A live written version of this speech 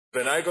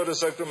When I go to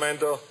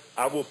Sacramento,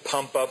 I will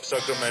pump up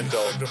Sacramento.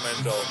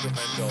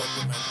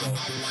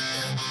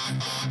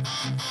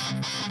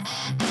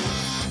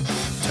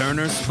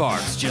 Turner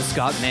Sparks just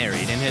got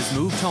married and has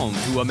moved home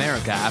to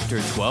America after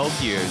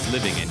 12 years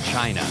living in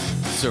China.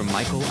 Sir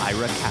Michael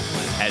Ira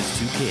Kaplan has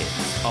 2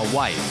 kids, a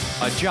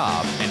wife, a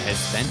job, and has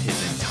spent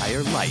his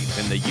entire life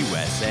in the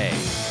USA.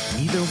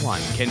 Neither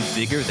one can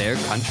figure their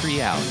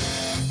country out.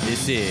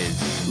 This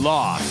is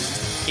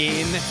Lost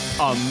in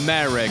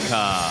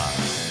America.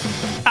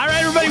 All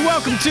right, everybody,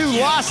 welcome to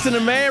Lost in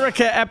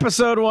America,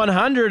 episode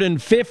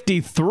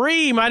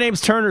 153. My name's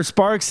Turner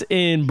Sparks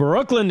in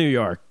Brooklyn, New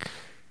York.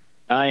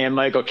 I am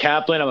Michael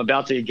Kaplan. I'm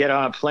about to get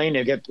on a plane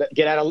to get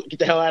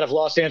the hell out of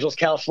Los Angeles,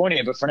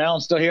 California, but for now, I'm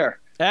still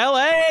here.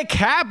 L.A.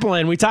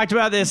 Kaplan. We talked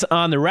about this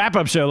on the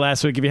wrap-up show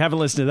last week. If you haven't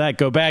listened to that,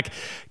 go back.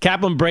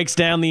 Kaplan breaks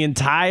down the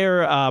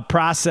entire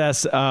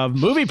process of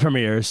movie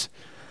premieres.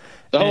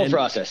 The whole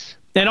process.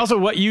 And also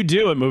what you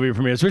do at movie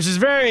premieres, which is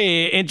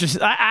very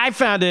interesting. I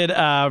found it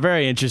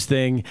very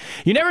interesting.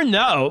 You never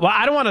know. Well,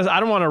 I don't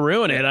want to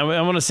ruin it.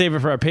 I want to save it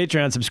for our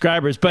Patreon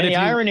subscribers. But the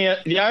irony of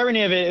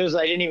it was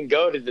I didn't even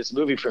go to this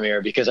movie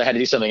premiere because I had to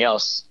do something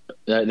else.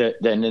 Then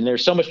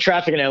there's so much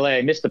traffic in LA.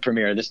 I missed the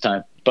premiere this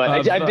time.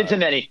 But I've been to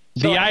many.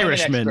 So The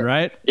Irishman,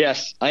 right?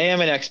 Yes, I am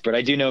an expert.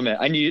 I do know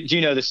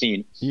the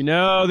scene. You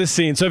know the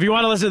scene. So if you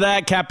want to listen to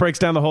that, Cap breaks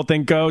down the whole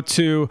thing. Go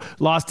to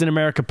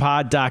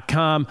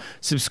lostinamericapod.com.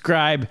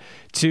 Subscribe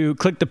to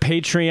click the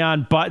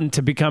Patreon button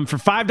to become for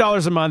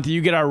 $5 a month.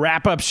 You get our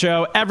wrap-up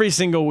show every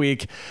single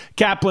week.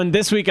 Kaplan,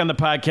 this week on the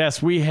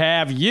podcast, we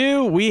have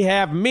you. We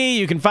have me.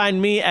 You can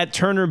find me at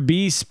Turner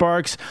B.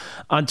 Sparks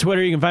on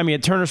Twitter. You can find me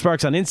at Turner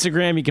Sparks on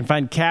Instagram. You can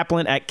find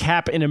Kaplan at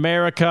Cap in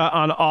America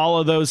on all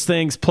of those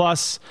things.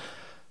 Plus,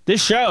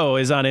 this show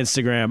is on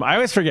Instagram. I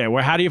always forget.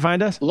 How do you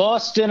find us?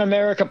 Lost in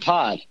America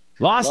Pod.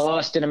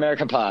 Lost in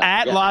America Pod.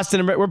 At yeah. Lost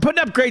in America. We're putting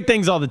up great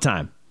things all the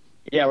time.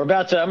 Yeah, we're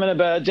going to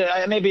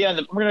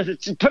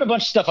put a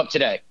bunch of stuff up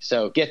today.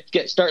 So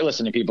start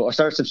listening, people, or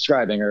start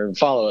subscribing or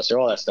follow us or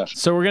all that stuff.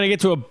 So we're going to get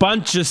to a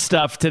bunch of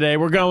stuff today.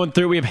 We're going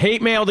through, we have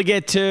hate mail to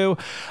get to.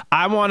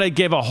 I want to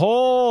give a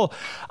whole,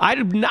 I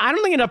don't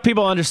think enough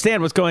people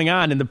understand what's going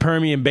on in the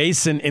Permian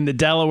Basin, in the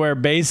Delaware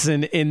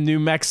Basin, in New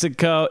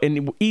Mexico,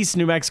 in East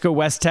New Mexico,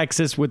 West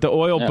Texas with the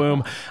oil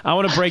boom. I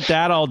want to break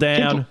that all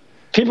down.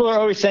 People are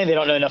always saying they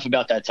don't know enough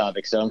about that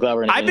topic, so I'm glad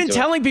we're going to I've been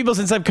telling people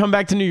since I've come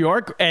back to New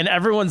York, and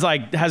everyone's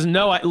like,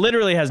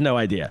 literally has no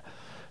idea.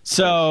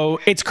 So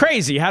it's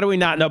crazy. How do we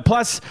not know?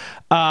 Plus,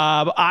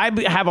 I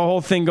have a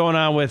whole thing going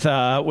on with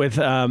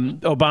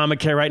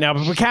Obamacare right now.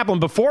 But for Kaplan,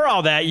 before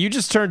all that, you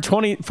just turned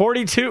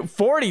 42 years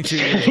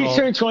old. He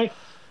turned 20.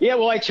 Yeah,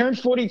 well, I turned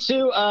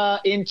 42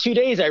 in 2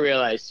 days, I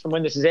realized, from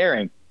when this is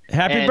airing.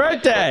 Happy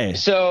birthday.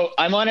 So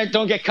I'm on it.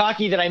 Don't get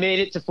cocky that I made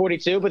it to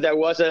 42, but that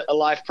was a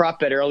live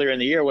prop bet earlier in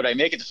the year. Would I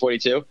make it to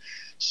 42?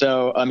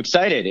 So I'm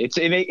excited. It's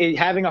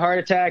having a heart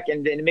attack,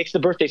 and it makes the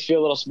birthdays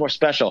feel a little more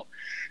special.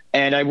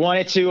 And I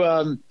wanted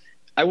to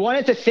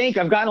think,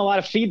 I've gotten a lot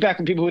of feedback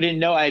from people who didn't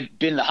know I'd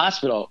been in the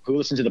hospital, who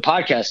listened to the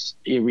podcast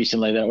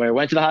recently, that where I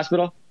went to the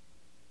hospital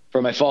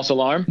for my false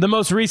alarm. The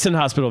most recent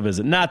hospital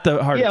visit, not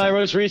the heart attack. Yeah, my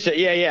most recent.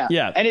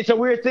 Yeah. And it's a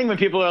weird thing when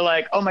people are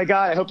like, oh my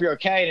God, I hope you're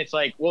okay. And it's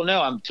like, well,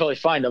 no, I'm totally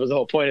fine. That was the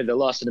whole point of the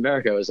Lost in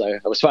America. I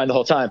was fine the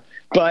whole time.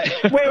 But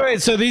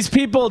wait. So these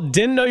people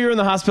didn't know you were in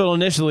the hospital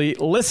initially,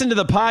 listened to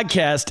the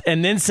podcast,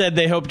 and then said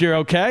they hoped you're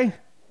okay?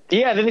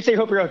 Yeah, then they say,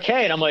 hope you're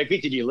okay. And I'm like,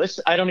 wait, did you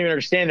listen? I don't even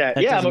understand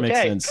that. Yeah, I'm okay.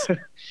 Make sense.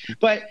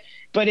 But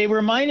it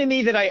reminded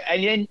me that I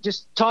didn't,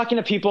 just talking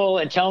to people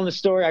and telling the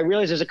story, I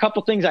realized there's a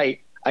couple things I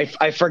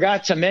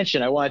forgot to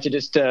mention. I wanted to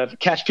just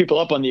catch people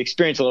up on the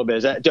experience a little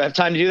bit. Do I have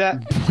time to do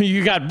that?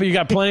 You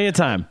got plenty of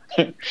time.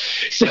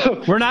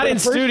 So we're not in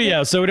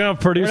studio, so we don't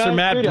have producer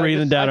Matt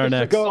breathing down our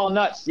necks. Go all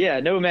nuts. Yeah,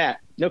 no Matt,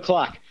 no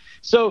clock.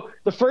 So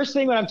the first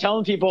thing when I'm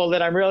telling people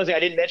that I'm realizing I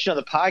didn't mention on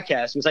the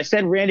podcast was I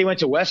said Randy went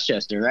to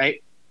Westchester,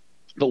 right?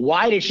 But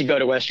why did she go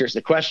to Westchester is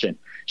the question.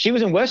 She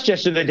was in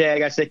Westchester the day I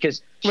got sick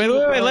because wait.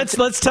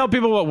 Let's tell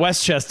people what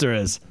Westchester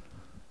is.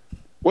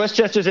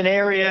 Westchester's an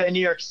area in New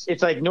York.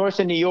 It's like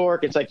north of New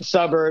York. It's like the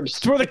suburbs.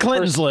 It's where the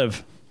Clintons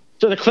live.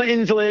 So the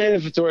Clintons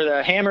live. It's where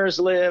the Hammers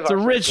live. It's a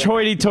rich,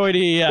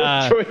 hoity-toity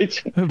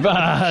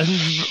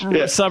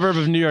suburb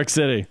of New York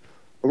City.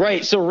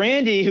 Right. So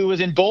Randy, who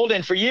was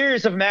emboldened for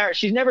years of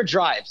marriage, can never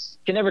drive.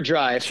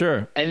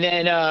 Sure. And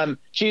then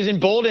she was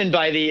emboldened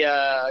by the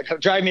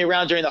driving me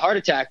around during the heart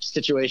attack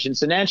situation.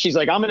 So now she's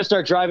like, I'm going to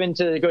start driving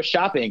to go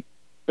shopping.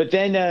 But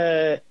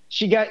then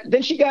she got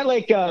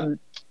like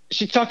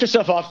she talked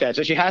herself off that,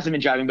 so she hasn't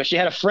been driving, but she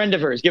had a friend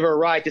of hers give her a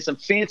ride to some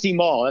fancy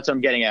mall. That's what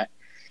I'm getting at,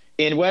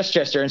 in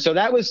Westchester. And so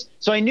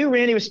I knew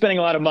Randy was spending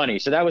a lot of money.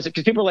 So that was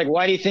because people were like,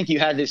 why do you think you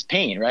had this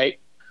pain? Right.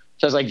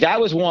 So I was like, that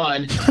was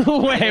one.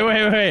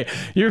 Wait.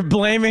 You're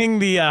blaming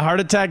the heart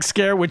attack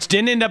scare, which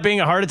didn't end up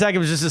being a heart attack. It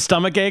was just a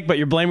stomach ache, but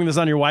you're blaming this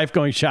on your wife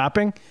going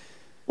shopping?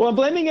 Well, I'm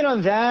blaming it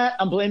on that.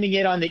 I'm blaming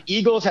it on the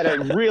Eagles had a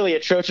really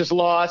atrocious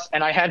loss,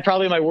 and I had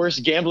probably my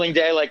worst gambling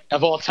day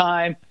of all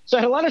time. So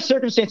I had a lot of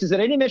circumstances that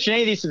I didn't mention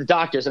any of these to the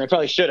doctors, and I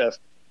probably should have.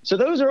 So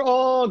those are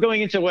all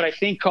going into what I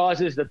think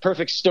causes the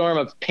perfect storm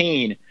of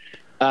pain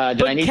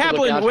that I need to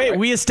look out for.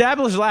 We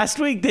established last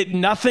week that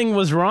nothing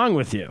was wrong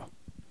with you.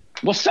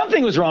 Well,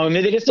 something was wrong with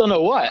me. They just don't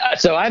know what.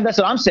 So that's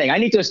what I'm saying. I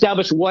need to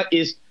establish what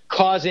is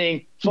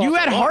causing false You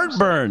had alarms.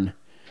 heartburn.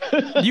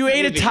 You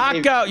ate a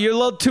taco. You had a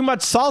little too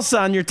much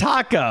salsa on your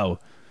taco.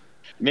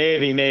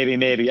 Maybe.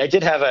 I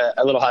did have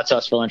a little hot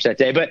sauce for lunch that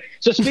day. But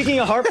so speaking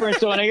of heartburn,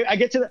 so when I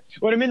get to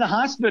when I'm in the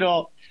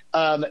hospital,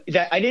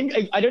 that I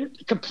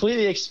didn't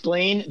completely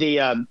explain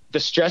the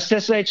stress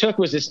test that I took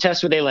was this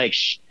test where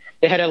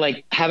they had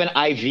to have an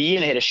IV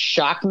and they had to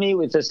shock me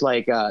with this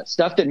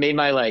stuff that made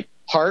my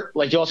heart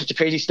do all sorts of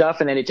crazy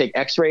stuff, and then they take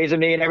X-rays of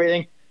me and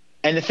everything.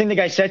 And the thing the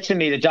guy said to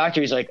me, the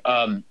doctor, he's like,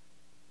 "Do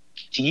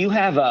you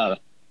have a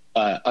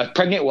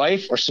pregnant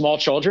wife or small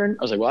children?"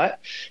 I was like, "What?"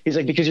 He's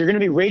like, "Because you're going to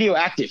be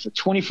radioactive for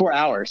 24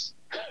 hours."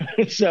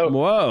 So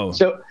whoa.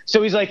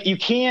 So he's like, "You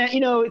can't,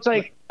 it's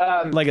like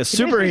a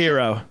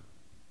superhero."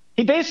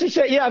 He basically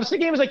said, "Yeah, I was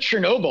thinking it was like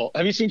Chernobyl.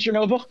 Have you seen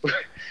Chernobyl?"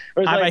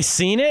 Have I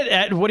seen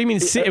it? What do you mean?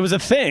 It was a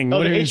thing.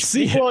 What do you mean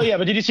see it? Well, yeah,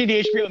 but did you see the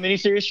HBO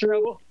miniseries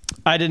Chernobyl?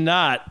 I did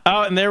not.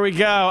 Oh, and there we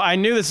go. I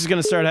knew this was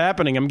going to start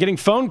happening. I'm getting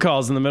phone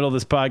calls in the middle of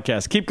this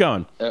podcast. Keep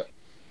going.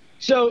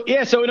 So in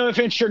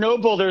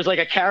Chernobyl, there's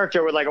a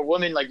character with a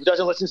woman who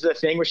doesn't listen to the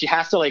thing where she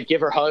has to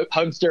give her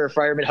hugs to her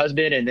fireman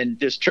husband, and then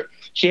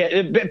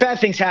bad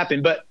things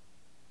happen. But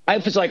I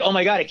was like, oh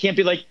my god, it can't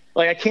be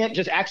I can't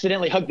just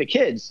accidentally hug the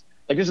kids.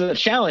 This is a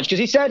challenge, because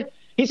he's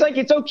like,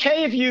 it's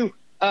okay if you.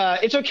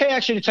 It's okay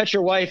actually to touch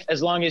your wife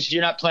as long as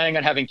you're not planning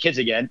on having kids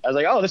again. I was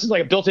like, oh, this is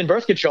like a built-in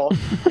birth control.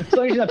 As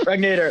long as you're not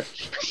pregnant or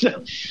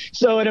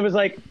so. And it was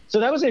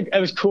it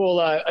was cool.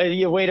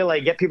 A way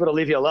to get people to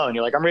leave you alone.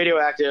 You're like, I'm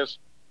radioactive.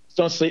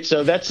 Don't sleep.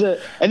 So that's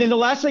it. And then the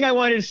last thing I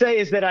wanted to say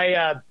is that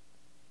I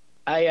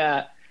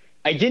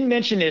didn't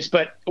mention this,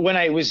 but when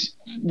I was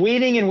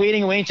waiting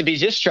to be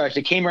discharged,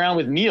 it came around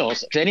with meals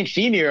because I didn't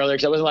feed me earlier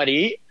because I wasn't allowed to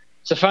eat.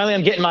 So finally,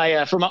 I'm getting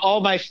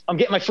I'm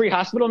getting my free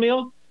hospital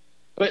meal.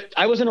 But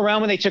I wasn't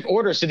around when they took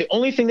orders, so the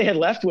only thing they had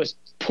left was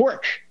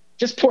pork,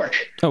 just pork.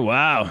 Oh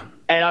wow!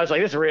 And I was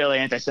like, "This is really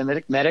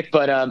anti-Semitic."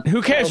 But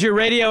who cares? You're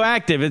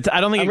radioactive.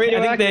 I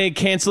think they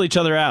cancel each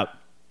other out.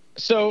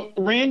 So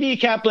Randy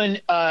Kaplan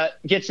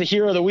gets the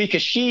hero of the week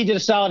because she did a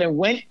solid and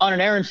went on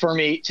an errand for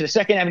me to the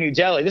 2nd Avenue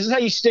Deli. This is how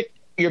you stick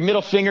your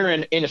middle finger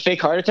in a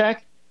fake heart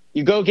attack.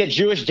 You go get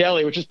Jewish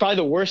deli, which is probably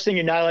the worst thing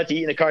you're not allowed to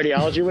eat in the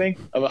cardiology wing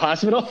of a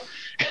hospital.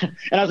 And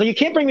I was like, "You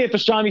can't bring me a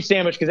pastrami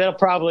sandwich because that'll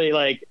probably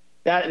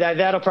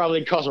that'll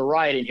probably cause a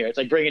riot in here. It's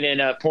like bringing in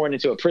porn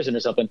into a prison or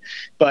something."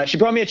 But she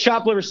brought me a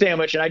chopped liver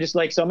sandwich, and I just so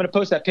I'm going to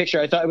post that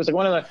picture. I thought it was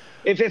one of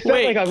the. It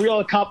felt like a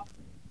real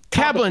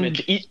Kaplan.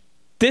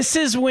 This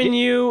is when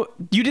you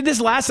did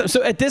this last time.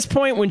 So at this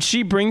point, when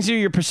she brings you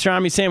your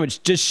pastrami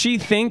sandwich, does she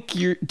think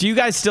do you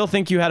guys still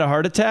think you had a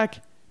heart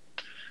attack?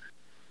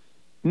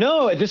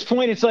 No, at this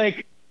point, it's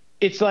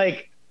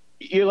like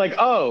you're like,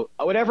 oh,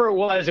 whatever it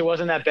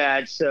wasn't that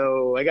bad.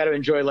 So I got to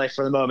enjoy life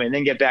for the moment and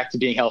then get back to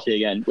being healthy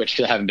again,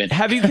 which I haven't been.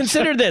 Have you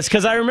considered this?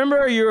 Because I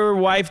remember your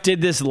wife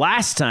did this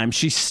last time.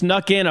 She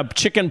snuck in a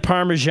chicken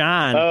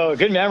parmesan. Oh,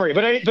 good memory.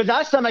 But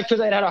last time, because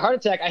I had a heart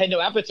attack, I had no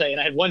appetite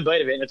and I had one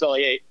bite of it and that's all I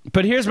ate.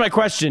 But here's my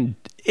question.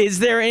 Is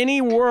there any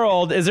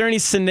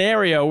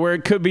scenario where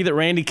it could be that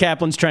Randy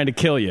Kaplan's trying to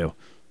kill you?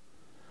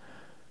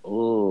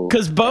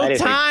 Because both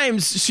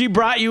times she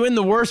brought you in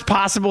the worst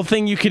possible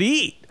thing you could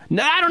eat.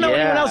 No, I don't know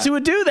anyone else who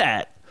would do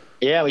that.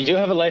 Yeah, we do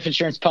have a life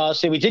insurance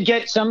policy. We did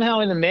get somehow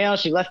in the mail.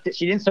 She left it.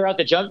 She didn't throw out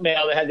the junk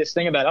mail that had this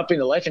thing about upping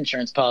the life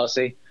insurance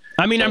policy.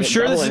 I mean, I'm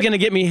sure this is going to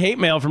get me hate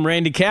mail from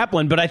Randy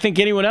Kaplan, but I think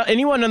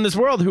anyone in this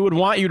world who would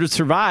want you to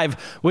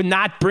survive would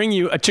not bring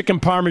you a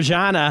chicken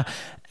parmigiana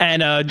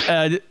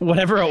and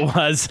whatever it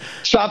was.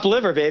 Chopped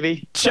liver,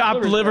 baby.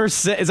 Chopped liver.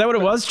 Is that what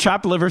it was?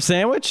 Chopped liver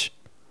sandwich?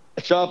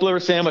 A chopped liver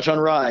sandwich on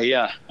rye,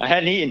 yeah. I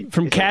hadn't eaten.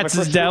 From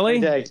Katz's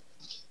Deli?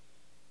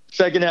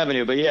 2nd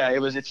Avenue, but yeah,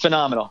 it's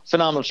phenomenal.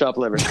 Phenomenal chopped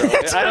liver. So,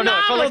 I don't know.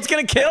 I felt like it's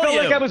going to kill you. I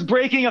felt like I was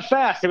breaking a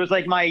fast. It was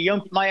like my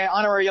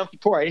honorary Yom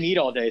Kippur. I didn't eat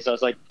all day, so I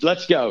was like,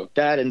 let's go,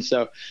 Dad. And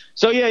so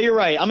yeah, you're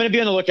right. I'm going to be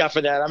on the lookout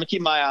for that. I'm going to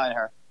keep my eye on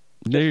her.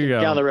 There you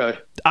go. Down the road.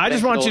 I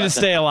just want you to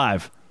stay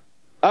alive.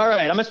 All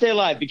right, I'm going to stay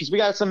alive because we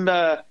got some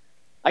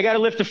I got to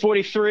lift to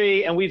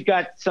 43, and we've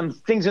got some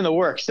things in the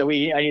works that I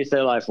need to stay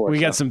alive for. We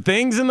got some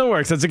things in the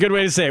works. That's a good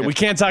way to say it. We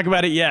can't talk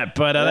about it yet,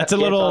 but that's a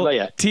little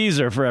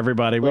teaser for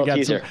everybody. We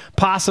got some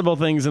possible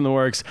things in the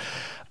works.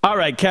 All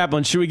right,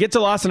 Kaplan, should we get to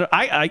Lost in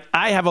I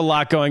have a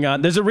lot going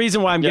on. There's a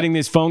reason why I'm getting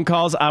these phone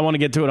calls. I want to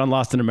get to it on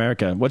Lost in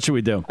America. What should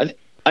we do?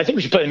 I think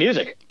we should play the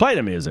music. Play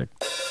the music.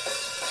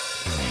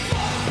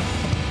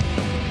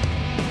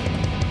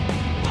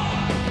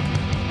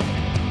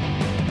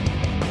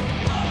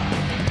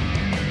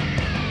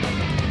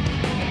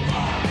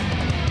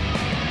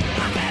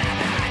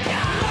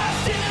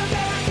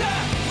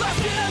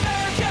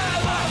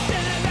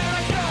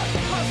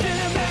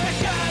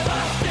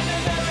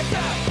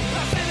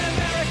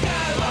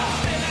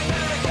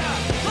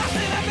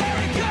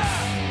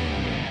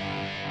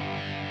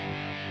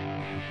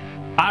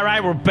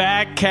 right, we're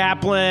back,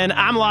 Kaplan.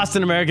 I'm lost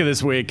in America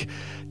this week.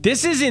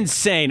 This is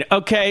insane.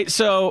 Okay,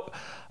 so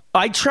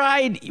I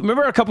tried,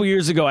 remember a couple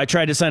years ago, I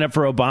tried to sign up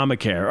for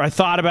Obamacare. I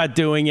thought about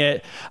doing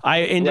it.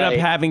 I ended up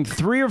having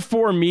 3 or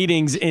 4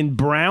 meetings in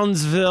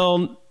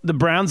Brownsville, the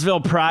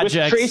Brownsville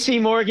Project. With Tracy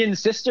Morgan's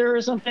sister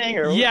or something?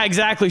 Or yeah,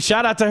 exactly.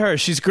 Shout out to her.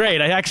 She's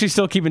great. I actually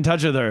still keep in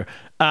touch with her.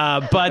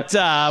 But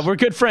we're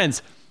good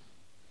friends.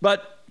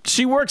 But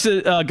she works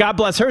at, God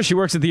bless her, she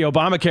works at the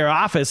Obamacare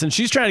office, and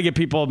she's trying to get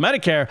people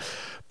Medicare.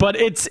 But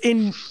it's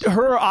in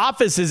her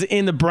office is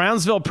in the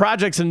Brownsville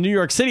projects in New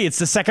York City. It's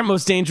the second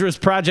most dangerous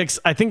projects,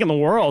 I think, in the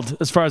world,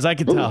 as far as I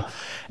can tell.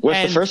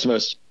 What's the first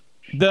most?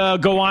 The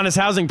Gowanus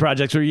housing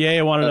projects, where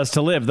Yaya wanted us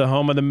to live, the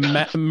home of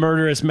the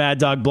murderous Mad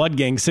Dog Blood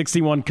Gang,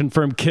 61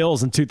 confirmed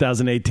kills in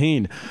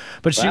 2018.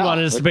 But she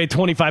wanted us to pay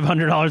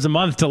 $2,500 a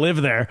month to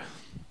live there.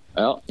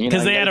 Well,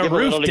 because they had a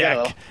roof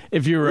deck,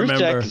 if you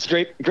remember. Roof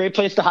deck. It's great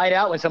place to hide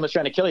out when someone's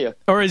trying to kill you.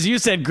 Or as you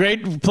said,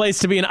 great place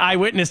to be an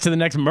eyewitness to the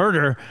next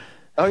murder.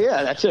 Oh,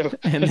 yeah, that too.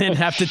 And then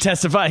have to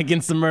testify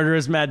against the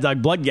murderous Mad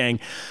Dog Blood Gang.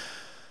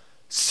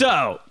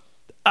 So,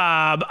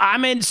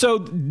 so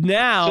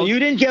now... So you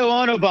didn't go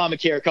on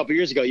Obamacare a couple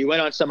years ago. You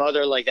went on some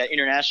other, like, that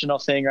international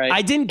thing, right?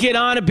 I didn't get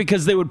on it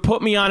because they would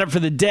put me on it for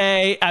the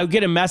day. I would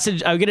get a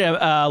message. I would get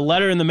a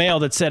letter in the mail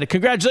that said,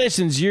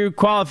 congratulations, you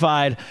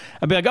qualified.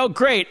 I'd be like, oh,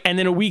 great. And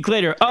then a week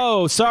later,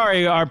 oh,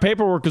 sorry, our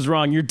paperwork was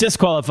wrong. You're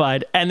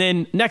disqualified. And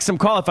then next I'm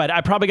qualified.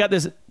 I probably got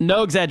this,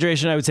 no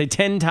exaggeration, I would say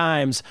 10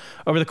 times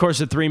over the course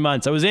of 3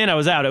 months. I was in, I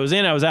was out. I was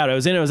in, I was out. I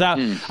was in, I was out.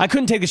 I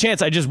couldn't take the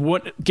chance. I just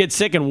would get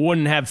sick and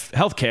wouldn't have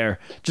health care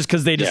just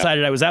because they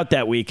decided I was out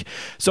that week.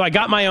 So I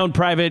got my own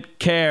private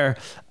care,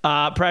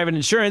 private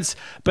insurance,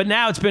 but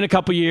now it's been a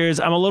couple years.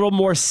 I'm a little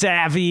more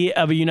savvy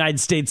of a United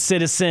States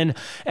citizen.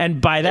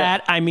 And by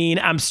that, I mean,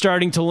 I'm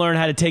starting to learn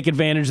how to take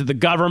advantage of the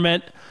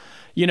government,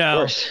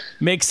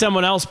 make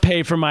someone else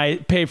pay for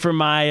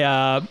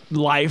my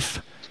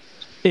life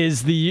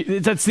that's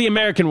the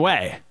American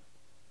way.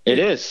 It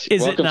is.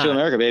 Welcome to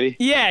America, baby.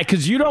 Yeah,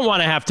 because you don't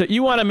want to have to,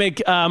 you want to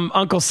make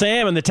Uncle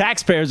Sam and the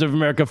taxpayers of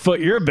America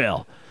foot your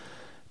bill.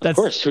 Of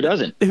course, who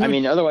doesn't? I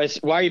mean, otherwise,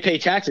 why you pay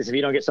taxes if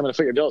you don't get someone to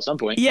foot your bill at some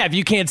point? Yeah, if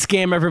you can't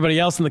scam everybody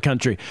else in the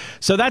country.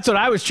 So that's what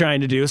I was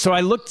trying to do. So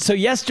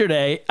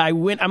yesterday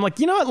I'm like,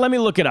 you know what? Let me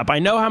look it up. I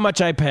know how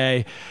much I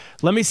pay.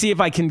 Let me see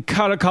if I can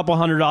cut a couple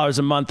 $100s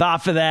a month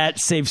off of that,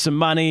 save some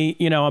money.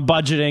 I'm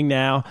budgeting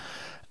now,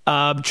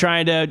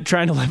 trying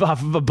to live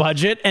off of a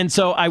budget. And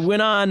so I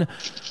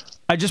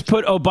just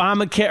put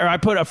Obamacare, or I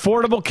put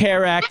Affordable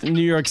Care Act in New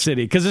York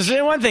City. Because there's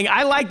one thing,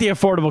 I like the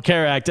Affordable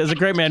Care Act, as a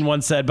great man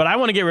once said, but I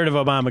want to get rid of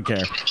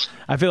Obamacare.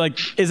 I feel like,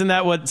 isn't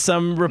that what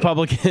some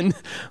Republican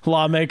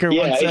lawmaker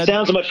once said? Yeah, it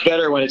sounds much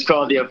better when it's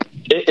called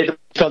it's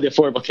called the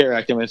Affordable Care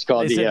Act than when it's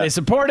called they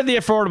supported the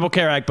Affordable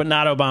Care Act, but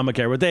not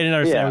Obamacare. What they didn't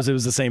understand was it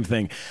was the same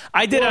thing.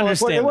 I did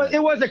understand.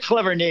 It was a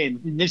clever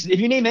name. If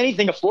you name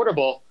anything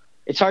affordable,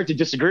 it's hard to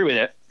disagree with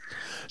it.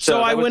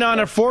 So I went on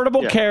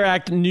Affordable Care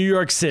Act in New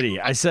York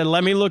City. I said,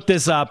 let me look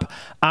this up.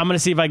 I'm going to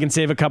see if I can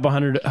save a couple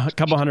hundred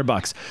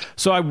bucks.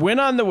 So I went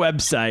on the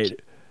website,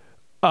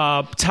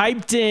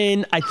 typed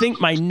in, I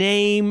think my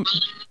name,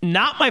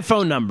 not my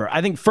phone number.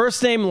 I think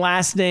first name,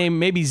 last name,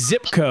 maybe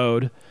zip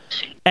code.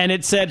 And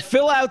it said,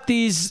 fill out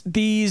these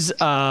few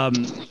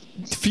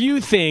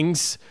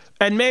things.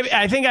 And maybe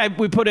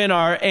we put in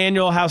our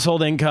annual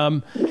household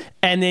income,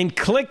 and then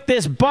click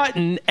this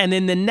button, and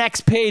then the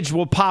next page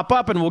will pop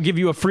up, and we'll give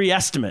you a free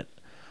estimate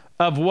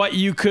of what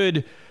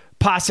yours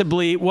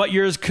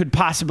could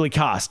possibly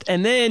cost.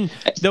 And then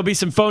there'll be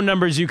some phone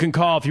numbers you can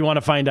call if you want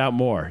to find out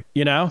more.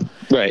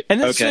 Right.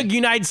 And this is a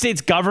United States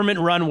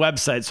government-run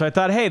website, so I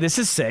thought, hey, this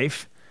is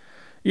safe.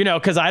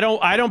 Because I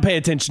don't pay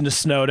attention to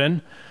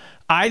Snowden.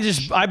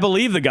 I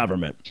believe the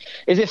government.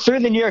 Is it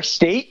through the New York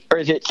State, or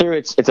is it through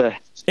It's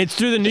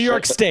through the New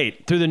York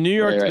State,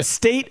 the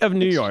state of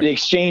New York. The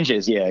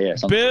exchanges, yeah.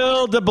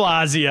 Bill de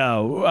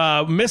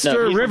Blasio,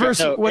 Mr.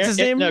 Rivers, what's his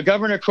name? No,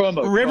 Governor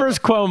Cuomo. Rivers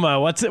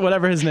Cuomo,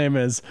 whatever his name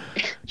is.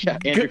 Yeah,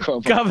 Andrew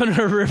Cuomo.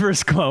 Governor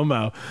Rivers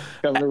Cuomo.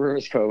 Governor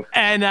Rivers Cuomo.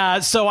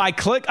 And so I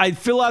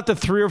fill out the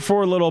 3 or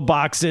 4 little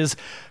boxes,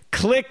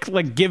 click,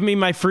 give me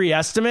my free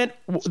estimate.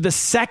 The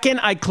second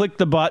I click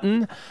the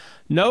button,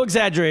 no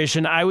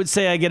exaggeration, I would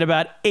say I get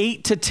about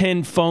 8 to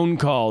 10 phone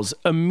calls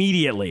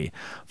immediately,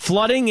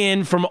 flooding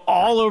in from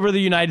all over the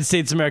United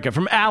States of America,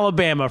 from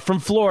Alabama, from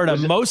Florida,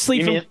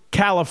 mostly from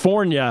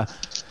California.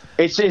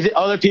 Is it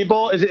other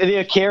people? Is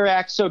the CARE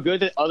Act so good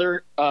that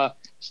other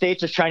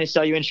states are trying to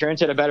sell you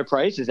insurance at a better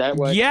price? Is that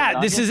what?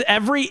 Yeah, this is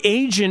every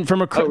agent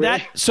from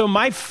really? So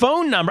my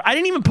phone number, I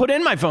didn't even put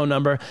in my phone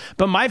number,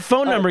 but my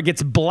phone number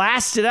gets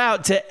blasted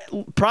out to,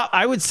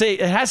 I would say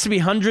it has to be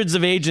hundreds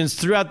of agents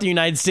throughout the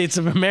United States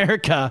of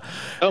America.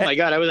 Oh my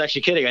God, I was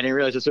actually kidding. I didn't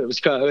realize that's what it was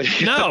called.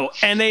 No,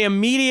 and they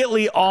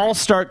immediately all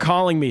start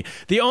calling me.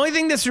 The only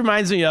thing this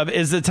reminds me of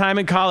is the time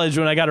in college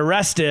when I got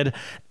arrested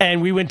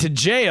and we went to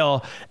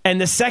jail, and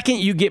the second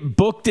you get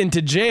booked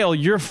into jail,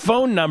 your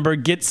phone number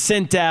gets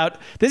sent out.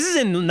 This is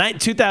in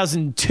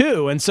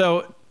 2002, and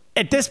so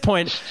at this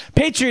point,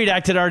 Patriot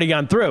Act had already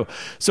gone through.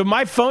 So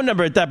my phone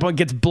number at that point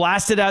gets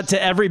blasted out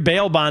to every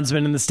bail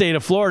bondsman in the state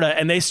of Florida,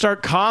 and they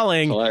start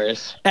calling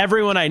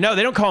everyone I know.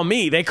 They don't call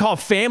me. They call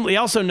family. They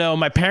also know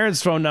my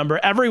parents' phone number.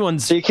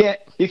 Everyone's. So you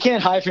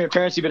can't hide from your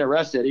parents you've been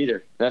arrested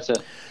either.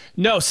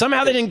 No,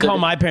 somehow they didn't call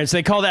my parents.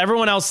 They called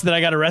everyone else that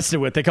I got arrested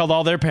with. They called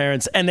all their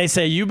parents, and they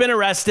say, you've been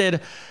arrested.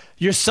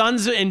 Your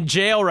son's in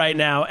jail right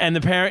now, and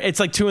the parent, it's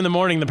like 2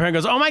 a.m. The parent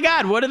goes, oh my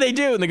God, what did they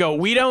do? And they go,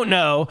 we don't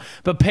know,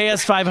 but pay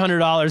us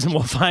 $500 and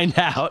we'll find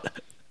out.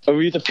 Oh,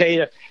 you have to pay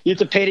to,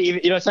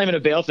 it's not even a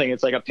bail thing.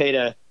 It's like a pay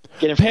to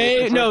get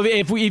information. No,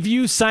 if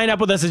you sign up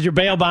with us as your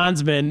bail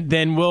bondsman,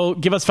 then we'll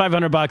give us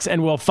 $500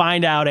 and we'll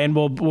find out and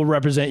we'll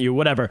represent you,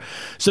 whatever.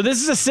 So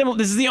this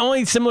is the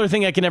only similar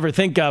thing I can ever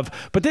think of,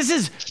 but this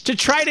is to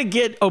try to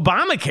get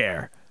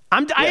Obamacare.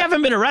 I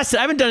haven't been arrested.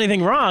 I haven't done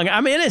anything wrong.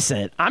 I'm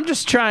innocent. I'm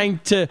just trying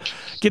to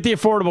get the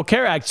Affordable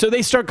Care Act. So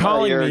they start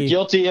calling me. You're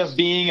guilty of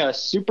being a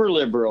super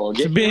liberal.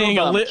 Being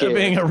a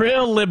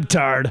real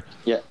libtard.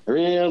 Yeah,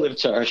 real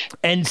libtard.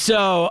 And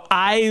so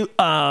I,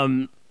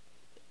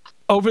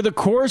 over the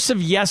course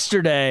of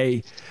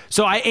yesterday,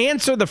 so I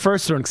answered the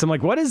first one because I'm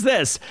like, what is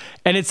this?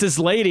 And it's this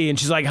lady, and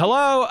she's like,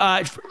 hello,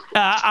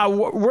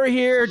 we're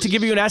here to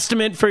give you an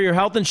estimate for your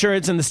health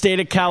insurance in the state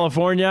of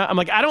California. I'm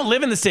like, I don't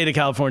live in the state of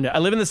California. I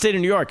live in the state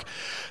of New York.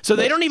 So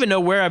they don't even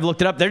know where I've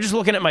looked it up. They're just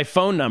looking at my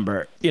phone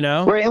number, you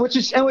know? Right, and which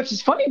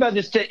is funny about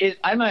this is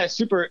I'm not a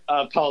super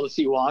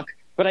policy wonk,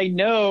 but I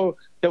know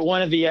that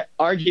one of the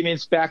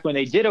arguments back when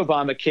they did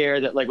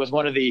Obamacare that like was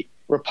one of the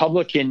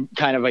Republican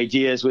kind of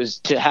ideas was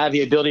to have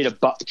the ability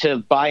to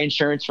buy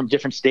insurance from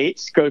different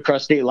states, go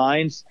across state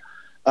lines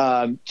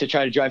to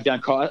try to drive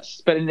down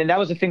costs. But and that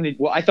was the thing that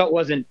I thought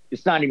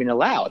it's not even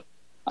allowed.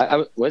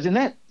 I wasn't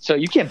that. So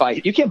you can't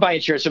buy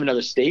insurance from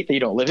another state that you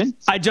don't live in.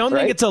 I don't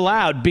think it's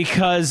allowed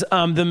because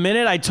the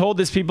minute I told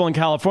these people in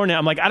California,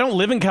 I'm like, I don't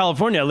live in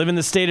California. I live in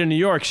the state of New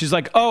York. She's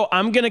like, oh,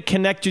 I'm going to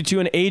connect you to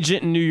an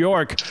agent in New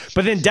York.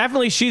 But then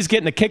definitely she's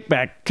getting a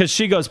kickback because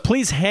she goes,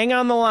 please hang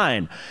on the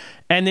line.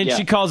 And then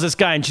she calls this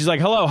guy and she's like,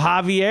 hello,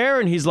 Javier.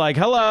 And he's like,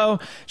 hello.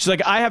 She's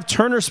like, I have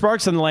Turner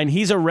Sparks on the line.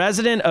 He's a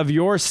resident of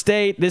your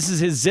state. This is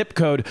his zip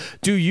code.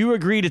 Do you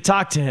agree to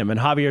talk to him? And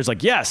Javier's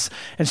like, yes.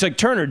 And she's like,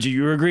 Turner, do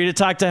you agree to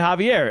talk to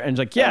Javier? And she's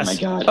like, yes. Oh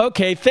my God.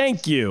 Okay,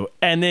 thank you.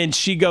 And then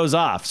she goes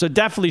off. So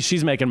definitely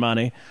she's making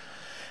money.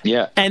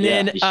 Yeah. And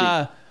then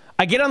I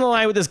get on the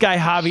line with this guy,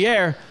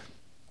 Javier.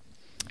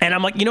 And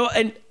I'm like,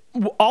 and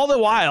all the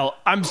while,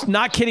 I'm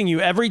not kidding you,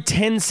 every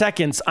 10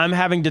 seconds, I'm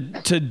having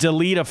to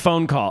delete a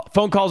phone call.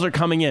 Phone calls are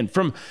coming in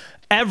from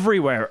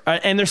everywhere,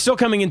 and they're still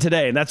coming in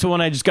today. And that's the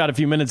one I just got a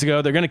few minutes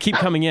ago. They're going to keep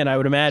coming in, I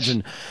would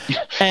imagine.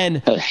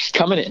 And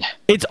coming in.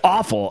 It's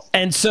awful.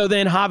 And so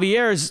then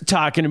Javier's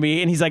talking to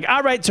me, and he's like,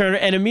 all right, Turner.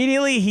 And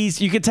immediately,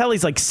 you could tell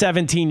he's like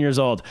 17 years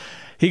old.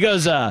 He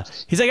goes,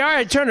 he's like, all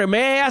right, Turner,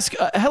 may I ask,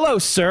 hello,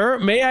 sir,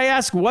 may I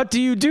ask, what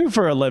do you do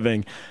for a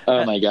living?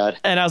 Oh, my God.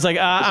 And I was like,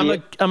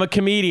 I'm a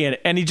comedian.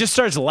 And he just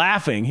starts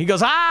laughing. He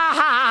goes,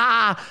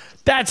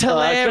 that's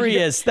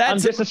hilarious. I'm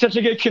just such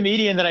a good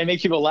comedian that I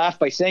make people laugh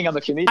by saying I'm a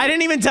comedian. I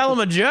didn't even tell him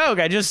a joke.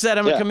 I just said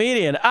I'm a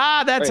comedian.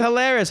 That's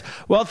hilarious.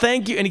 Well,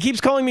 thank you. And he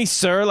keeps calling me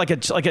sir like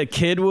a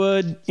kid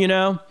would,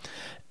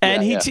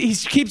 And he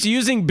keeps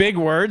using big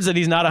words that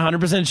he's not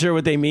 100% sure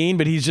what they mean,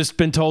 but he's just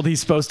been told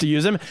he's supposed to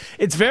use them.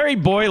 It's very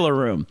Boiler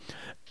Room.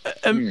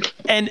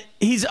 And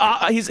he's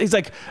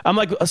like, I'm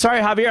like,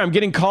 sorry, Javier, I'm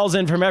getting calls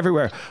in from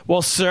everywhere.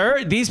 Well,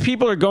 sir, these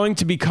people are going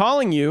to be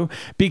calling you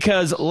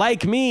because,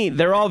 like me,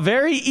 they're all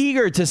very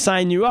eager to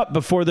sign you up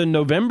before the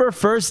November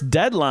 1st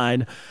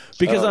deadline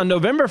because on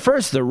November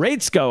 1st, the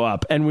rates go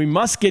up and we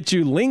must get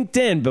you linked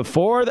in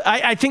before.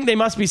 I think they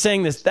must be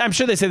saying this. I'm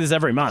sure they say this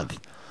every month.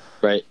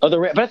 Right. But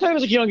I thought it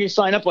was like you don't get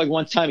sign up like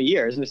one time a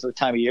year. Isn't this the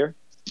time of year?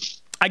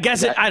 I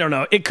guess I don't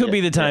know. It could be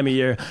the time of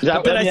year.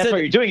 That's why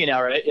you're doing it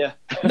now, right? Yeah.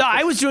 No,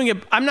 I was doing it.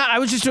 I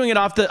was just doing it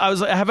I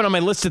have it on my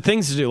list of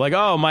things to do. Like,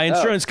 my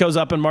insurance goes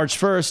up on March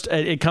 1st.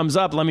 It comes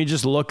up. Let me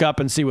just look up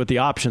and see what the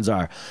options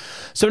are.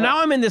 So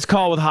now I'm in this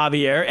call with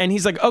Javier, and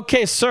he's like,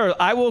 okay, sir,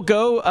 I will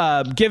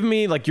go give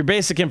me like your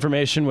basic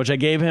information, which I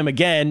gave him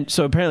again.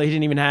 So apparently he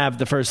didn't even have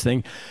the first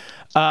thing.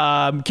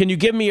 Can you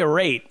give me a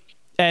rate?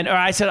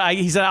 He said,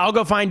 I'll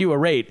go find you a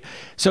rate.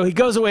 So he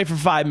goes away for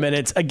 5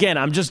 minutes. Again,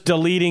 I'm just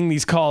deleting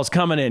these calls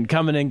coming in.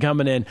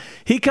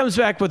 He comes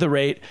back with a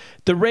rate.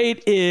 The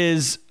rate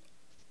it's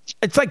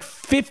like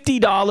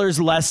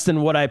 $50 less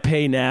than what I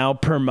pay now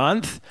per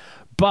month,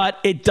 but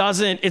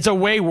it's a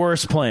way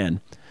worse plan.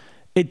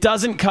 It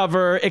covers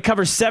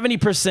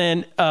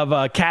 70%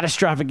 of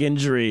catastrophic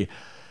injury,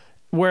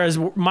 whereas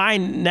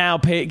mine now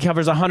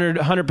covers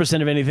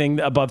 100% of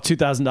anything above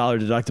 $2,000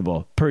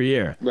 deductible per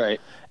year.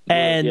 Right.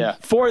 And Yeah.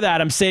 for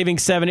that, I'm saving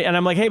 70. And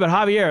I'm like, hey, but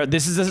Javier,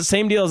 this is the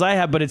same deal as I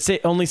have, but it's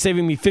only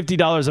saving me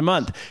 $50 a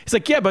month. He's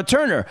like, yeah, but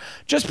Turner,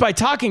 just by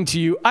talking to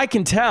you, I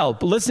can tell,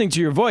 listening to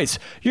your voice,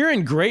 you're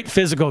in great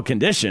physical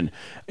condition.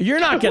 You're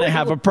not going to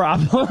have a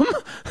problem.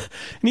 And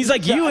he's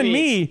like, you and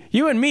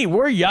me,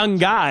 we're young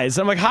guys.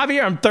 I'm like,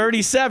 Javier, I'm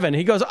 37.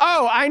 He goes,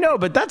 oh, I know,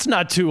 but that's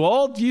not too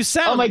old. You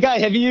sound. Oh my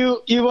God,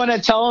 you want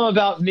to tell him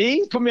about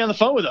me? Put me on the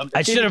phone with him.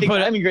 I should have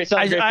put.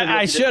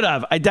 I should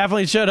have. I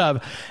definitely should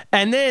have.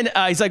 And then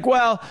he's like,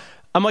 well,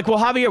 I'm like, well,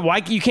 Javier, why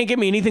you can't get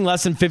me anything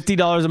less than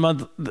 $50 a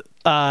month?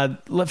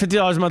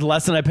 $50 a month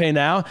less than I pay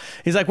now.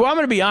 He's like, well, I'm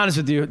going to be honest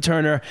with you,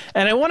 Turner,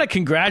 and I want to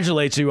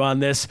congratulate you on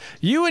this.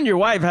 You and your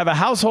wife have a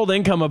household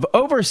income of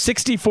over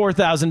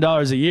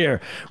 $64,000 a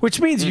year,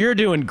 which means you're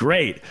doing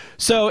great.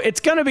 So it's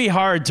going to be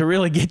hard to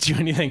really get you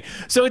anything.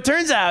 So it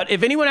turns out,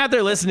 if anyone out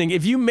there listening,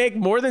 if you make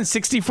more than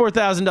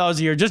 $64,000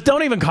 a year, just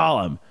don't even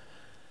call him.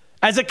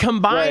 As a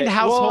combined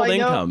household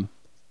income.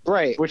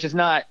 Right, which is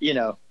not,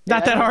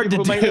 not that hard to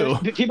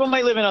do. People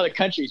might live in other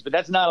countries, but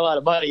that's not a lot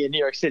of money in New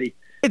York City.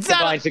 It's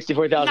combined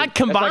 64,000. Not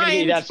combined. That's not going to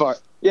get you that far.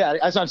 Yeah,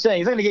 that's what I'm saying.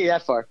 He's not going to get you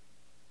that far.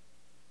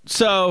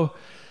 So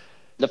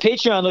the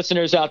Patreon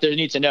listeners out there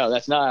need to know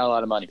that's not a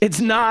lot of money. It's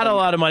not a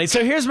lot of money.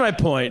 So here's my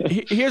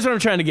point. Here's what I'm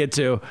trying to get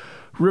to.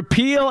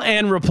 Repeal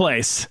and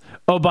replace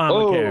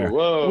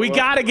Obamacare. We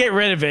got to get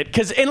rid of it,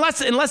 because unless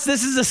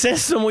this is a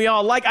system we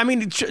all like. I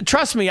mean,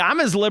 trust me,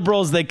 I'm as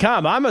liberal as they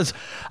come. I'm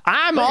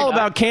all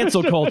about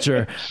cancel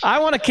culture. I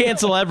want to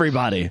cancel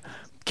everybody,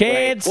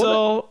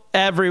 cancel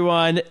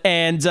everyone,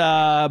 and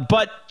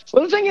but.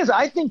 Well, the thing is,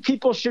 I think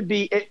people should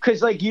be,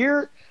 because like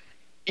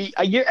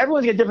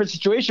everyone's got a different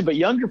situation, but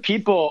younger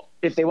people,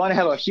 if they want to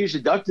have a huge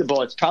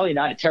deductible, it's probably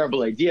not a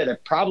terrible idea. They're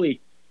probably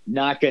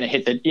not going to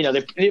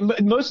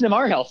hit most of them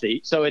are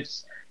healthy, so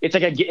it's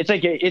like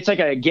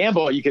a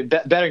gamble. You could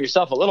bet on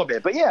yourself a little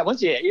bit, but yeah,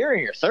 once you're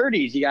in your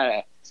 30s, you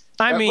gotta.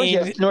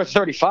 North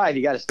 35,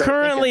 you gotta start.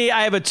 Currently, thinking.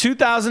 I have a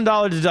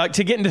 $2,000 deduct.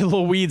 To get into the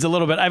little weeds a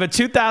little bit, I have a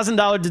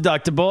 $2,000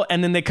 deductible,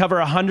 and then they cover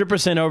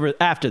 100% over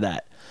after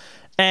that.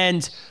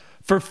 And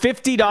for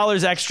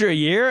 $50 extra a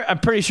year, I'm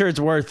pretty sure it's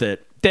worth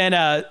it.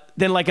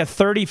 Then like a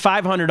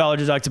 $3,500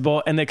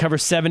 deductible, and they cover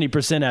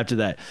 70% after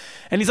that.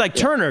 And he's like,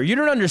 Turner, you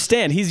don't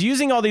understand. He's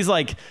using all these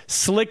like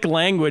slick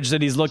language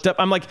that he's looked up.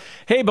 I'm like,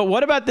 hey, but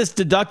what about this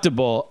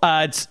deductible?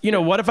 It's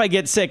what if I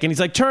get sick? And he's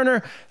like,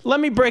 Turner,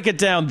 let me break it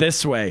down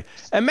this way.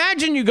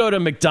 Imagine you go to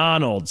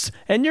McDonald's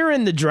and you're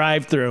in the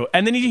drive-thru,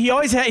 and then he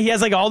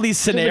has like all these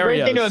scenarios. It's a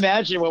great thing to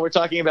imagine when we're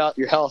talking about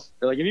your health.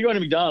 Like if you go to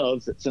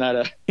McDonald's, it's not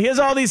a. He has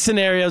all these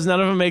scenarios.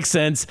 None of them make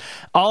sense.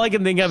 All I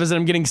can think of is that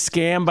I'm getting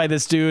scammed by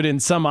this dude in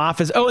some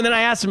office. Oh, and then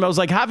I asked him, I was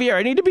like, Javier,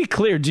 I need to be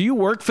clear. Do you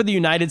work for the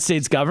United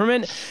States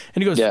government?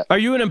 And he goes, Are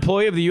you an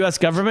employee of the U.S.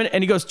 government?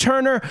 And he goes,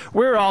 Turner,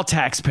 we're all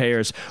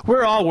taxpayers.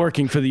 We're all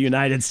working for the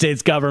United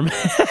States government.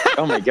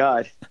 Oh, my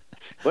God.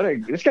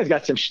 This guy's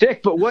got some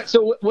shtick. But what's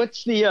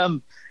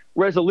the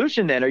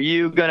resolution then? Are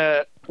you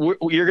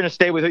you're going to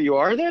stay with who you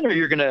are then? Or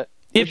you're going to.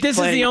 If this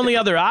is the only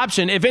other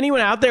option, if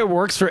anyone out there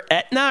works for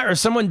Aetna or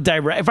someone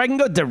if I can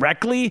go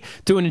directly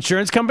to an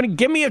insurance company,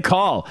 give me a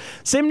call.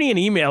 Send me an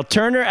email,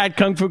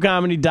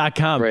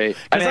 turner@kungfucomedy.com. Right.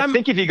 I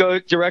think if you go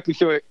directly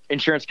through an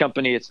insurance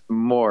company, it's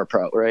more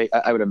right?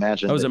 I would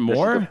imagine. Oh, is it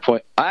more?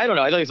 Point. I don't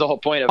know. I think it's the whole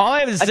point of. All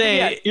I have to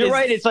say you're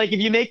right. It's like if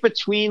you make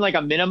between like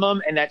a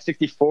minimum and that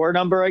 64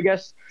 number, I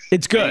guess.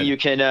 It's good. You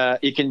can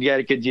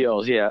get good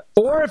deals, yeah.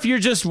 Or if you're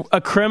just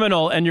a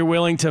criminal and you're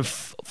willing to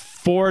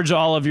forge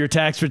all of your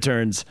tax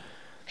returns.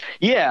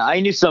 Yeah,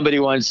 I knew somebody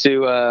once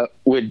who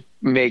would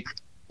make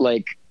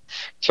like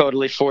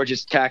totally forge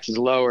his taxes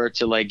lower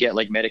to like get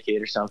like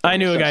Medicaid or something. I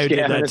knew a guy who did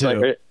that too.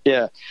 Like,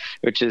 yeah,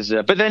 which is.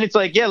 But then it's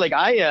like,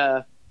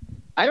 I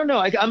don't know.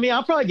 I mean,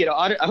 I'll probably get an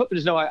audit. I hope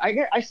there's no.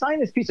 I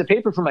signed this piece of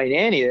paper for my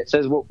nanny that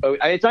says, well,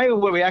 it's not even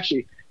what we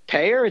actually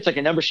pay her. It's like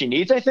a number she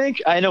needs, I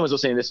think. I know one's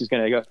listening to this is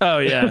going to go. Oh,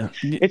 yeah.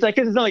 It's like,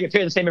 because it's not like I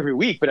pay the same every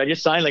week, but I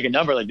just signed like a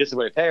number, like this is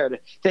what I pay her.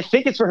 I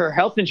think it's for her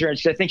health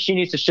insurance, because I think she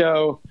needs to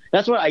show,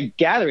 that's what I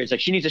gather. It's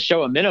like she needs to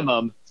show a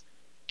minimum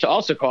to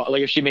also call.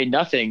 Like if she made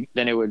nothing,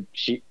 then it would,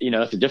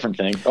 that's a different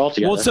thing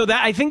altogether. Well, so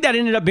I think that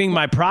ended up being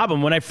my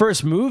problem. When I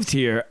first moved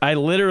here, I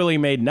literally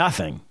made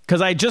nothing,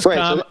 because I just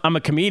I'm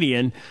a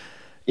comedian.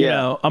 You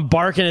know, I'm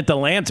barking at the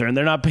lantern.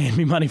 They're not paying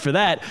me money for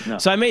that. No.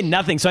 So I made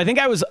nothing. So I think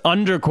I was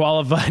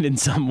underqualified in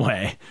some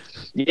way.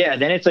 Yeah,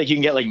 then it's like you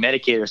can get like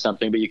Medicaid or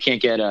something, but you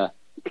can't get the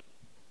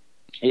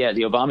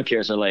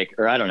Obamacares are like,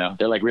 or I don't know,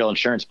 they're like real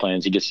insurance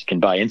plans you just can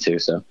buy into.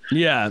 So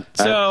yeah.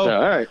 So all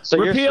right. So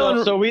repeal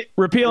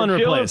and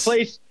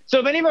replace. So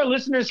if any of our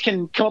listeners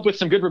can come up with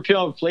some good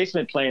repeal and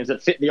replacement plans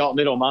that fit the alt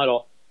middle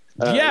model,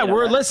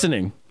 we're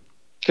listening.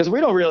 Because we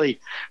don't really.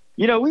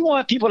 We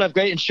want people to have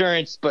great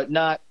insurance, but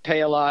not pay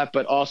a lot,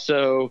 but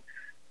also,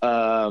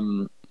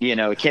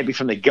 it can't be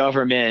from the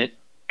government,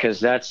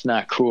 because that's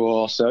not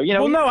cool. So, we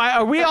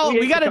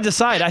got to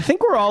decide. I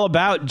think we're all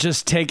about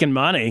just taking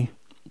money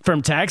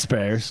from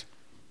taxpayers.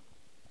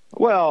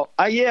 Well,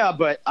 yeah,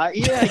 but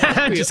yeah.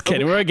 I'm just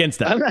kidding. We're against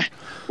that.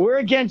 We're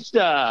against,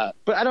 but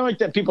I don't like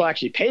that people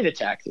actually pay the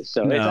taxes.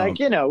 So it's like,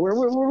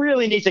 we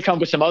really need to come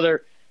up with some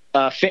other.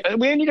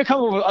 We need to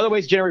come up with other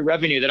ways to generate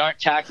revenue that aren't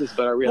taxes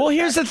but are real. Well,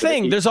 here's the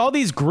thing. There's all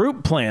these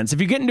group plans.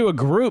 If you get into a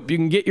group, you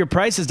can get your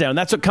prices down.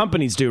 That's what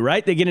companies do,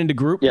 right? They get into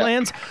group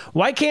plans.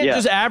 Why can't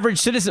just average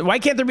citizen? Why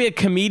can't there be a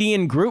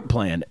comedian group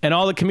plan and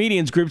all the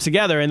comedians group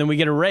together and then we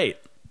get a rate?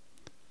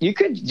 You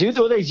could do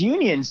those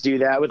unions do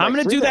that. I'm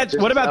going to do that.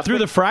 What about through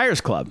the Friars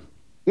Club?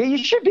 Yeah, you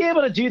should be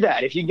able to do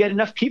that if you get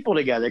enough people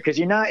together because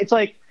it's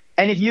like,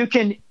 and if you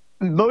can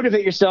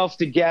motivate yourself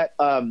to get,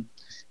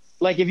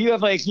 like if you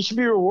have you should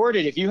be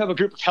rewarded if you have a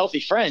group of healthy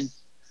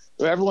friends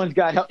where everyone's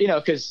got,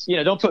 because,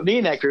 don't put me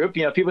in that group.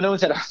 People, no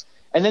one's had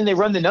and then they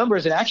run the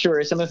numbers and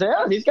actuaries. Someone say,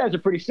 oh, these guys are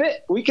pretty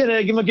fit. We can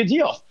give them a good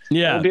deal.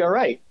 Yeah. It'll be all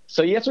right.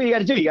 So that's what you got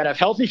to do. You got to have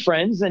healthy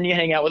friends and you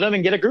hang out with them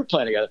and get a group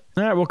plan together.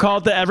 All right. We'll call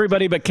it the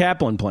Everybody But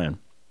Kaplan plan.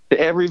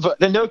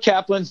 The No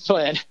Kaplan's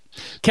plan.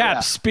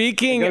 Cap,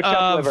 speaking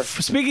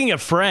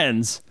of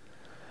friends,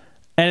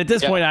 and at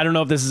this point, I don't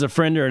know if this is a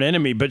friend or an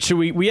enemy, but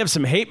we have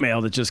some hate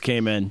mail that just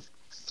came in.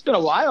 It's been a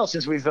while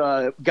since we've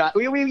got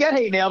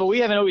hate mail, but you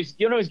don't always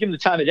give them the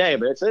time of day.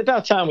 But it's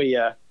about time we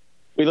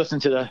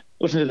listen to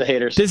the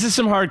haters. This is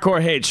some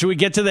hardcore hate. Should we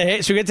get to the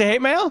hate? Should we get to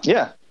hate mail?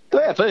 Yeah. Go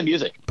ahead, play the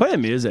music. Play the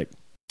music.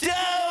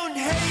 Don't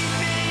hate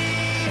me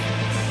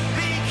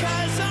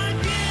because I'm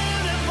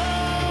beautiful.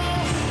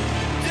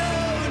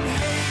 Don't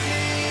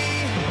hate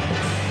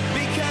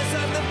me because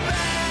I'm the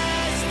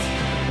best.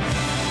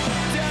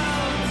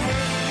 Don't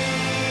hate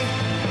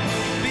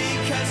me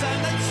because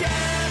I'm the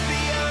champion.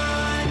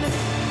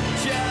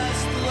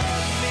 Just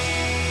love me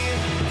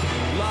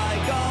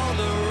like all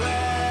the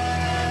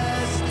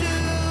rest do.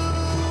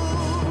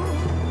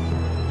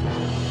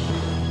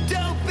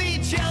 Don't be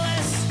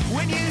jealous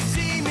when you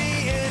see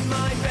me in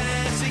my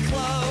fancy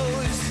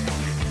clothes.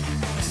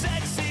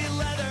 Sexy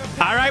leather.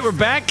 All right, we're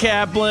back,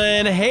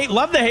 Kaplan.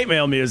 Love the hate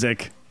mail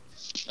music.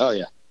 Oh,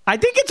 yeah. I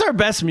think it's our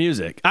best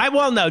music.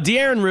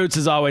 De'Aaron Roots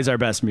is always our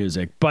best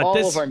music. But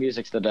all of our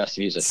music's the best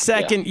music.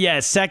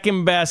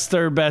 Second best,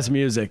 third best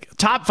music.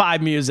 Top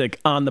 5 music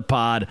on the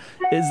pod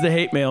is the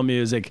hate mail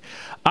music.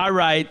 All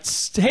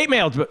right, hate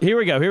mail. Here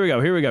we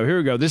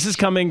go. This is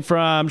coming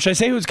from, should I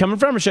say who it's coming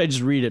from or should I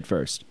just read it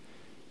first?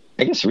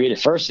 I guess read it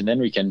first and then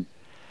we can.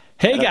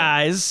 Hey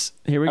guys,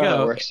 here we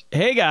go.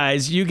 Hey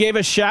guys, you gave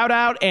a shout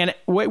out and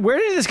where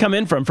did this come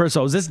in from? First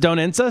of all, is this Don't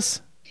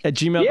Incest at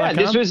gmail.com? Yeah,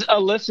 this was a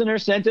listener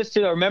sent us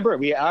to. Remember,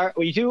 we're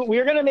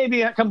going to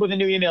maybe come up with a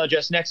new email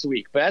address next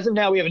week, but as of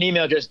now, we have an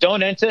email address,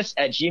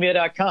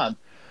 don'tentous@gmail.com.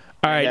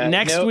 All right,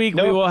 next week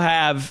we will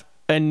have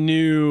a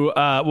new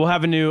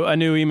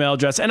email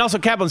address. And also,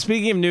 Kaplan,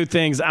 speaking of new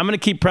things, I'm going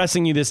to keep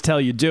pressing you this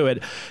till you do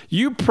it.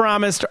 You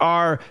promised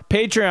our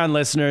Patreon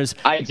listeners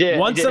I did.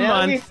 Once a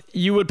month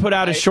you would put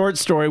out a short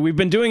story. We've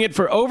been doing it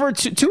for over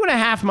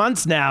 2.5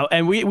 months now,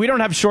 and we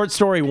don't have short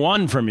story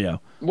 1 from you.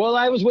 Well,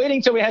 I was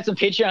waiting till we had some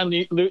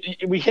Patreon.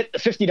 We hit the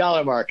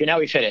 $50 mark, and now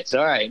we've hit it. So,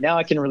 all right, now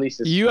I can release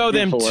this. You owe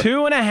them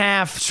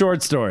 2.5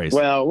 short stories.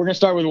 Well, we're going to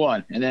start with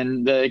 1, and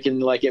then they can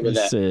get with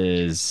that.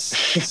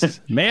 This is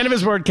man of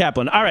his word,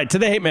 Kaplan. All right, to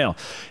the hate mail.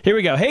 Here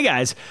we go. Hey,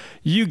 guys,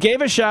 you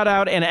gave a shout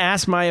out and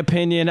asked my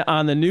opinion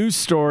on the news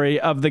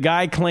story of the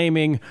guy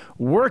claiming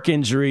work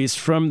injuries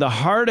from the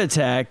heart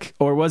attack,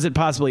 or was it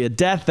possibly a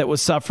death that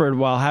was suffered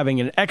while having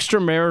an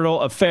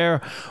extramarital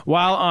affair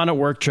while on a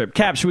work trip.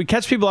 Cap, should we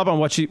catch people up on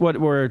what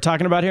we're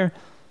talking about here?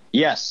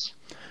 Yes.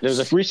 There was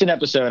a recent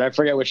episode. I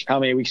forget how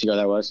many weeks ago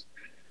that was.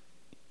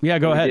 Yeah,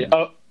 go ahead.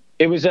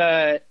 It was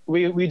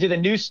we did a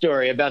news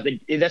story about that's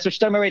what you're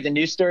talking about, right? The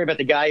news story about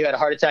the guy who had a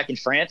heart attack in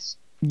France.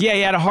 Yeah,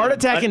 he had a heart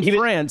attack in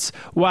France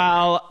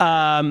while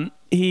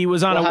he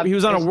was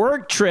on a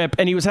work trip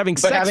and he was having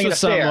sex with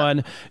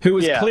someone who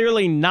was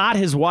clearly not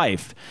his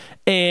wife.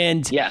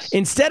 And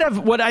instead of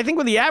what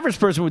the average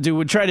person would do,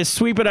 would try to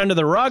sweep it under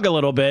the rug a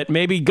little bit,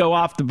 maybe go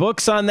off the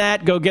books on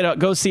that,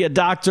 go see a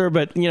doctor,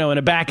 but in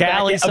a back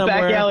alley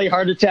somewhere. A back alley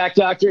heart attack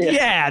doctor.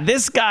 Yeah,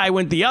 this guy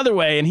went the other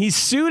way, and he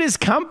sued his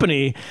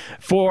company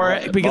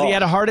because he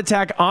had a heart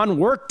attack on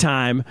work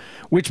time,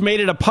 which made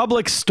it a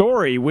public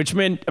story, which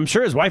meant I'm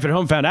sure his wife at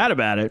home found out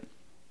about it.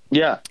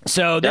 Yeah.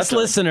 So this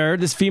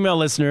female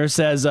listener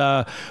says,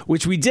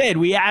 which we did.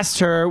 We asked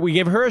her. We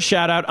gave her a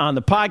shout out on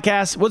the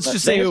podcast. Let's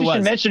just say who it was. We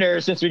should mention her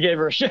since we gave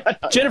her a shout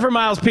out. Jennifer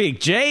Miles Peak,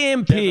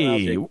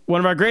 JMP, one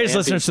of our greatest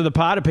listeners to the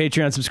pod, a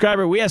Patreon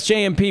subscriber. We asked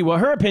JMP what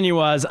her opinion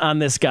was on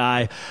this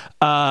guy,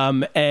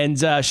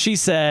 and she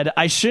said,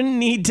 "I shouldn't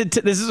need to."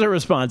 This is her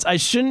response. I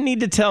shouldn't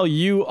need to tell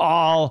you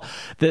all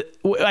the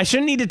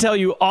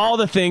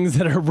things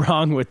that are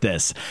wrong with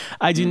this.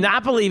 I do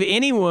not believe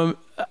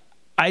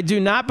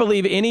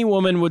any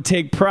woman would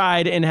take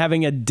pride in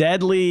having a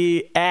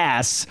deadly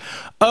ass.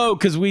 Oh,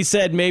 because we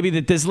said maybe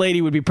that this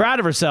lady would be proud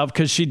of herself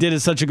because she did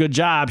such a good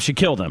job. She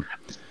killed him.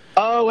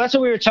 Oh, that's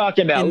what we were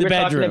talking about. We were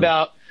talking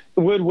about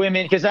would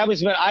women, because that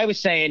was what I was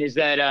saying is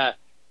that,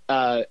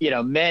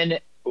 men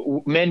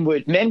men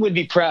would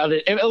be proud.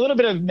 A little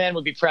bit of men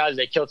would be proud if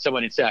they killed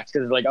someone in sex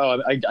because it's like,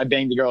 oh, I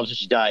banged the girl until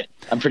she died.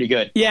 I'm pretty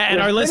good. Yeah, and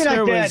our maybe listener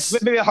not dead, was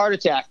but maybe a heart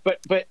attack.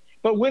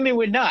 But women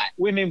would not.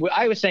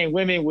 I was saying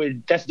women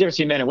would. That's the difference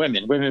between men and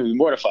women. Women would be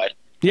mortified.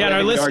 Yeah, and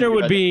our listener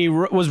would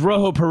was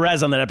Rojo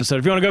Perez on that episode.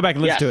 If you want to go back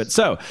and listen to it.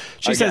 So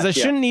she says, I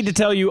shouldn't need to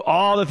tell you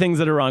all the things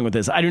that are wrong with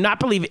this. I do not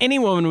believe any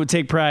woman would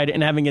take pride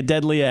in having a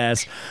deadly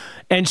ass.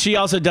 And she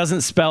also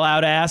doesn't spell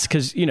out ass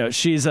because,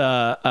 she's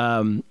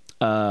a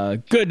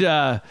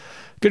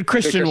good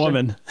Christian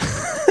woman.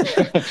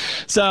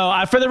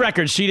 So for the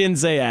record, she didn't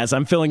say ass.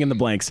 I'm filling in the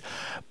blanks.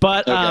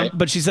 But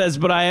but she says,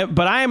 but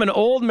I am an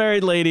old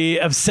married lady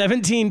of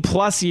 17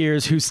 plus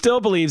years who still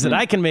believes that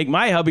I can make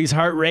my hubby's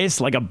heart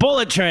race like a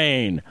bullet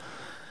train.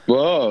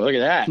 Whoa, look at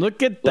that.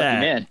 Look at that.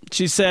 Man.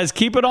 She says,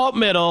 keep it alt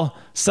middle,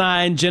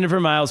 signed Jennifer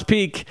Miles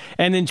Peak.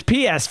 And then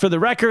P.S. for the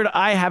record,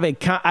 I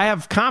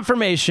have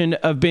confirmation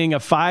of being a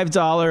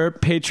 $5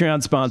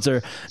 Patreon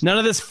sponsor. None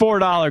of this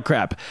 $4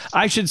 crap.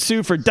 I should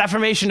sue for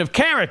defamation of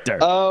character.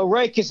 Oh,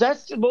 right, because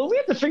we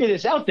have to figure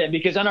this out then,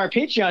 because on our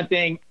Patreon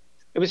thing,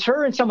 it was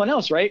her and someone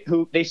else, right?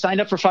 Who they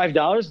signed up for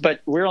 $5, but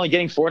we're only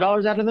getting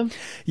 $4 out of them.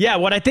 Yeah,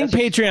 what I think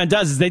Patreon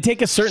does is they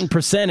take a certain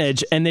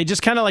percentage and they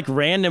just kind of like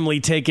randomly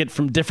take it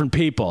from different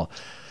people.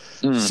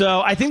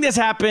 So I think this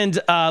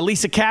happened.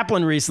 Lisa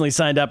Kaplan recently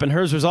signed up, and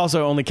hers was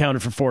also only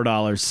counted for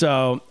 $4.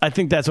 So I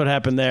think that's what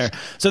happened there.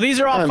 So these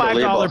are all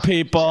 $5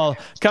 people.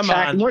 Come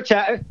on,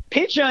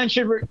 Patreon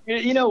should.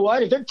 You know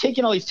what? If they're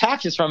taking all these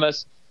taxes from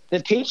us,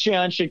 then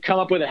Patreon should come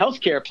up with a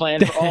healthcare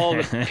plan for all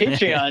the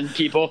Patreon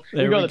people.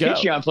 We go on the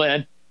Patreon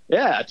plan.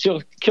 Yeah,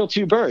 kill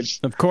two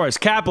birds. Of course.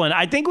 Kaplan,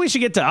 I think we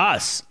should get to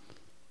us.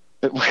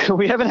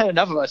 We haven't had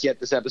enough of us yet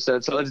this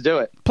episode, so let's do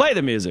it. Play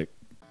the music.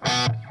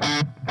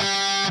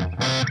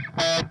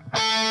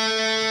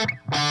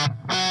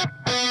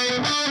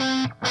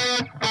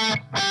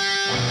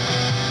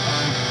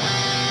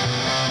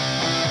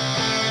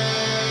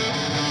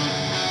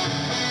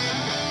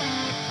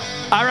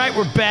 All right,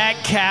 we're back,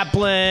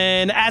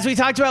 Kaplan. As we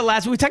talked about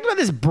last week, we talked about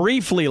this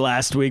briefly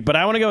last week, but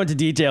I want to go into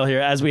detail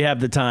here as we have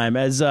the time.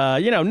 As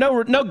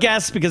no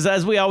guests, because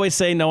as we always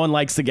say, no one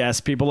likes the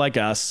guests. People like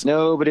us.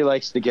 Nobody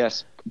likes the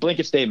guests.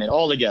 Blanket statement.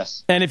 All the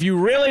guests. And if you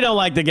really don't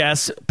like the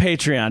guests,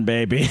 Patreon,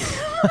 baby.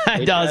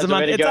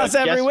 It's us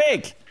every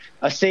week.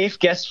 A safe,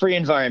 guest-free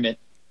environment.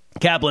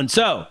 Kaplan.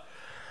 So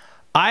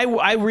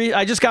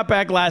I just got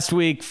back last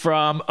week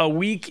from a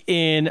week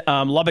in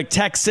Lubbock,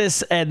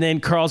 Texas, and then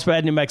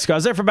Carlsbad, New Mexico. I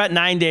was there for about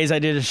 9 days. I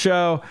did a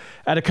show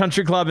at a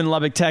country club in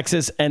Lubbock,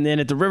 Texas, and then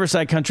at the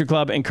Riverside Country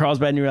Club in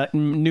Carlsbad,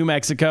 New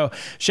Mexico.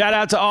 Shout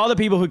out to all the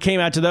people who came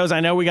out to those. I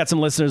know we got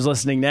some listeners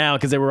listening now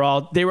because they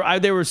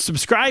were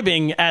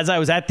subscribing as I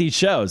was at these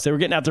shows. They were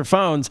getting out their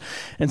phones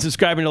and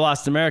subscribing to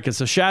Lost in America.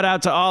 So shout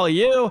out to all of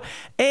you,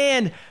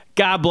 and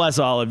God bless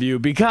all of you,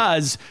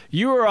 because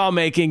you are all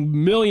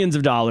making millions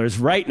of dollars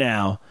right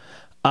now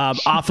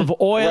off of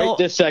oil. Right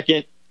this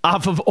second.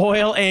 Off of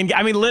oil and,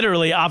 I mean,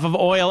 literally off of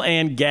oil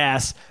and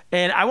gas.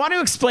 And I want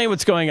to explain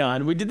what's going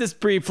on. We did this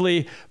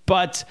briefly,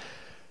 but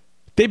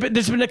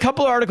there's been a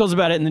couple articles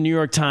about it in the New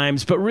York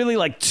Times, but really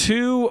like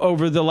 2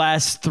 over the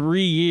last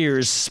 3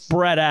 years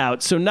spread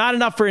out. So not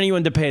enough for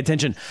anyone to pay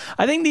attention.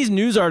 I think these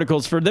news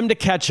articles, for them to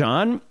catch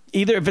on,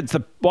 either if it's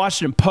the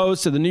Washington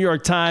Post or the New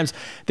York Times,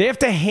 they have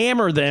to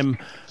hammer them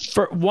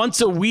for once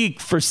a week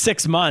for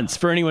 6 months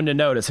for anyone to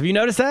notice. Have you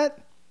noticed that?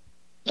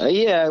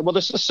 Yeah, well,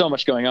 there's just so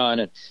much going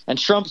on, and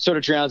Trump sort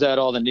of drowns out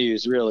all the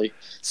news, really.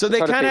 So they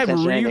kind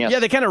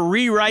of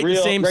rewrite the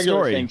same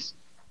story. Things.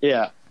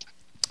 Yeah.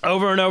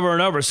 Over and over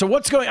and over. So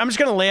I'm just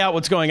going to lay out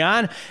what's going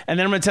on, and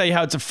then I'm going to tell you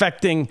how it's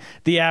affecting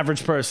the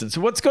average person.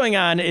 So what's going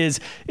on is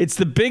it's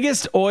the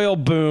biggest oil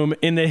boom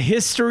in the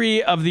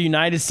history of the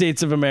United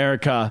States of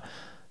America.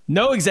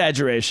 No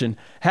exaggeration,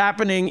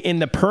 happening in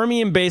the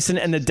Permian Basin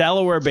and the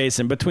Delaware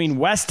Basin between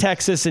West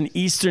Texas and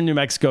eastern New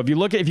Mexico.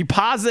 If you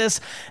pause this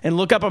and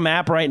look up a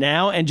map right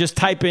now and just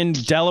type in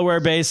Delaware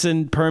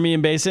Basin,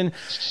 Permian Basin,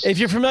 if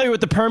you're familiar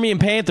with the Permian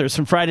Panthers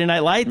from Friday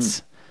Night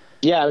Lights.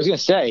 Yeah, I was going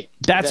to say.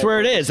 That's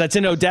where it is. That's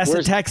in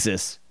Odessa,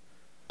 Texas.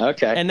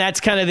 Okay. And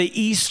that's kind of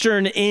the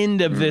eastern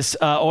end of this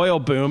oil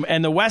boom.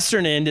 And the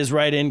western end is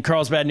right in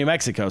Carlsbad, New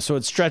Mexico. So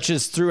it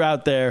stretches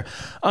throughout there.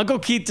 Uncle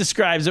Keith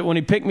describes it when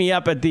he picked me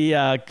up at the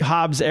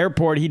Hobbs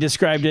Airport. He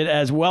described it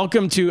as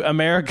welcome to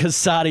America's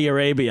Saudi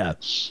Arabia.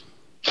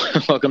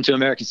 Welcome to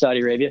America's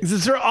Saudi Arabia. This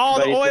is where all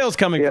the oil's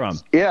coming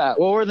from. Yeah.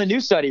 Well, we're in the new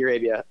Saudi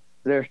Arabia.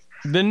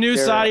 The new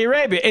Saudi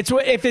Arabia.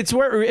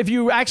 If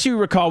you actually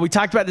recall, we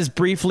talked about this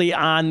briefly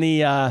on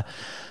the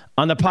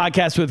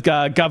podcast with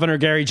Governor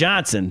Gary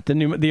Johnson, the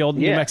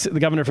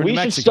governor from New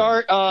Mexico. We should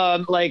start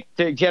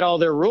to get all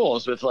their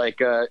rules with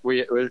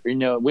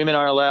women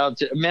aren't allowed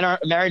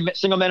to,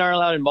 single men aren't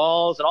allowed in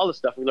malls and all the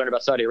stuff we learned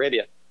about Saudi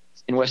Arabia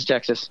in West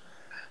Texas.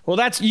 Well,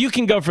 you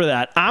can go for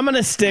that. I'm going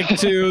to stick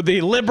to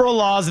the liberal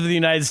laws of the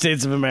United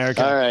States of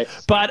America. All right.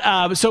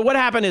 But so what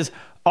happened is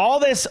All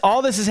this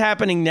is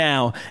happening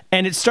now,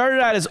 and it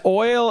started out as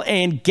oil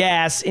and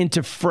gas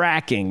into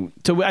fracking.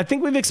 So I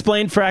think we've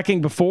explained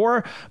fracking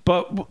before,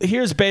 but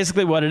here's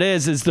basically what it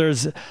is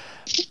there's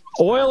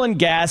oil and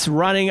gas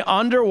running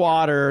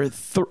underwater,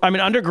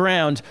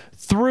 underground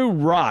through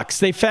rocks.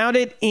 They found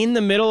it in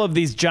the middle of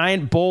these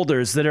giant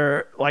boulders that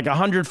are like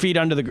 100 feet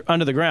under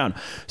the ground.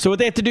 So what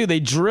they have to do,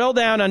 they drill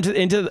down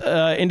into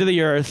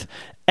the earth,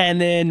 and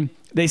then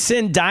they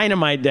send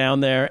dynamite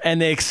down there,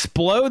 and they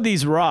explode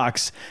these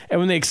rocks. And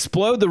when they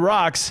explode the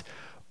rocks,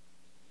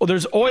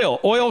 there's oil.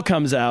 Oil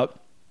comes out.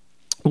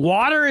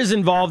 Water is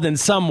involved in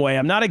some way.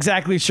 I'm not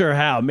exactly sure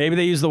how. Maybe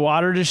they use the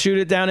water to shoot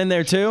it down in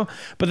there too.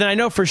 But then I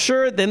know for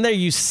sure, then they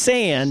use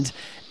sand,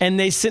 and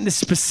they send the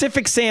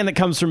specific sand that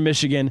comes from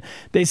Michigan.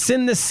 They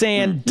send the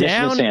sand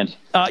down. Sand.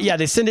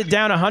 They send it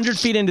down 100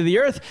 feet into the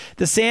earth.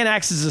 The sand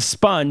acts as a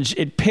sponge.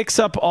 It picks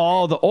up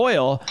all the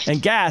oil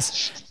and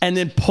gas and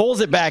then pulls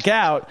it back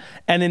out.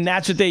 And then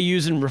that's what they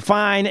use and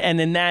refine. And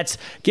then that's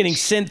getting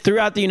sent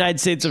throughout the United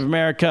States of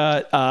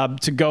America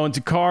to go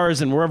into cars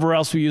and wherever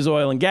else we use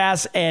oil and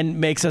gas, and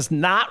makes us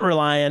not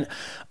reliant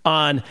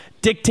on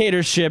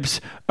dictatorships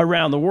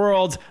around the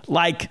world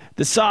like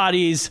the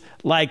Saudis,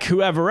 like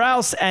whoever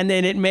else. And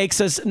then it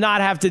makes us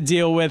not have to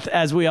deal with,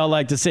 as we all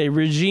like to say,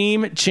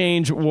 regime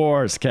change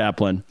wars,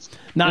 Kaplan.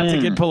 Not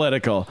to get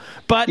political.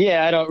 But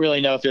yeah, I don't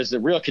really know if there's a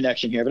real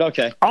connection here, but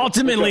okay.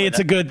 Ultimately, it's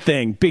a good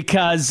thing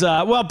because,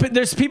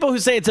 there's people who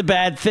say it's a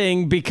bad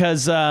thing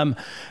because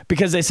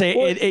they say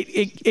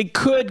it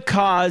could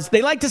cause,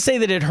 they like to say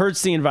that it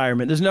hurts the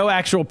environment. There's no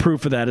actual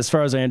proof of that as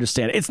far as I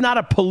understand it. It's not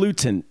a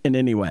pollutant in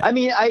any way. I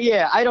mean,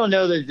 I don't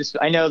know that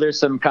I know there's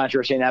some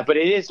controversy in that, but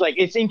it is like,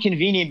 it's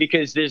inconvenient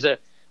because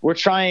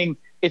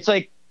it's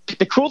like,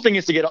 the cool thing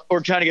is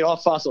we're trying to get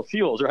off fossil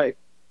fuels, right?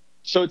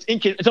 So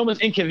it's almost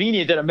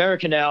inconvenient that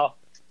America now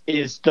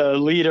is the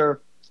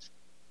leader,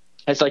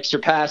 has like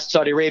surpassed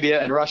Saudi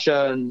Arabia and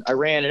Russia and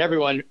Iran and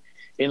everyone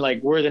in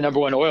like, we're the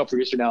number one oil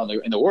producer now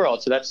in the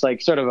world. So that's like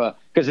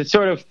because it's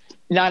sort of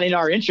not in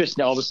our interest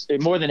now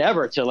more than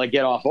ever to like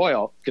get off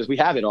oil because we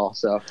have it all.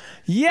 So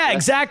yeah,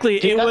 exactly.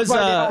 That's why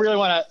they don't really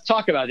want to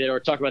talk about it or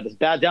talk about this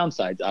bad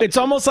downsides. Obviously. It's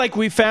almost like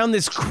we found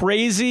this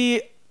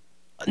crazy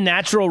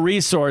natural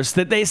resource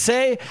that they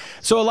say.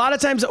 So a lot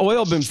of times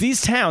oil booms,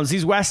 these towns,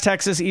 these West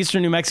Texas,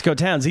 Eastern New Mexico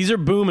towns, these are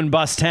boom and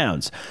bust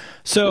towns.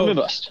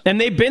 So, and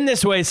they've been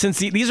this way since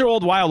these are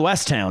old Wild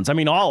West towns. I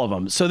mean, all of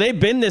them. So they've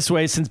been this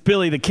way since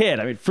Billy the Kid.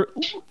 I mean,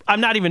 I'm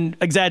not even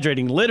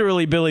exaggerating.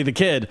 Literally, Billy the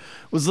Kid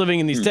was living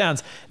in these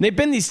towns. And they've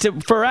been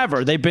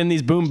forever. They've been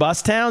these boom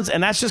bust towns,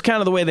 and that's just kind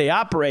of the way they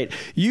operate.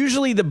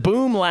 Usually the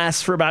boom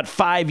lasts for about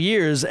 5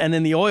 years, and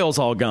then the oil's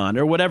all gone,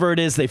 or whatever it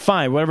is they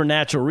find, whatever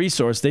natural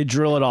resource, they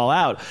drill it all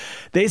out.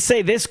 They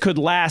say this could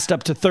last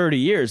up to 30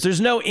 years. There's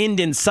no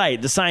end in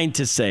sight, the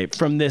scientists say,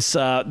 from this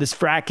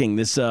fracking,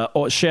 this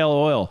shale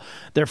oil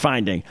they're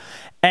finding.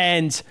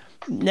 And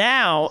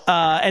now,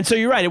 and so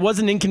you're right, it was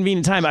an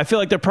inconvenient time. I feel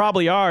like there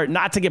probably are,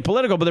 not to get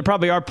political, but there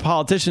probably are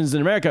politicians in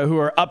America who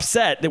are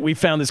upset that we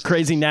found this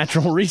crazy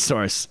natural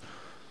resource.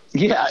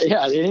 Yeah.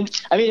 I mean,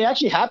 it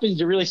actually happened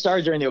to really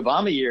start during the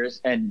Obama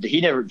years, and he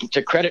never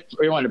took credit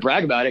or he wanted to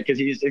brag about it because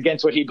he's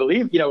against what he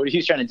believed, what he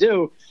was trying to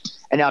do.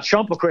 And now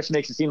Trump, of course,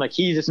 makes it seem like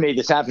he just made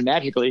this happen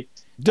magically.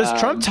 Does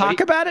Trump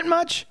talk about it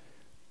much?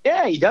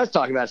 Yeah, he does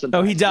talk about it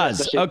sometimes. Oh, he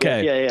does?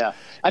 Okay. Yeah.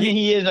 I mean,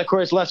 he is, of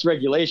course, less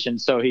regulation,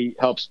 so he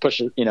helps push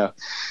it,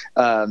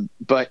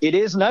 But it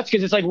is nuts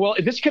because it's like, well,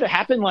 if this could have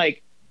happened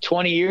like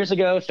 20 years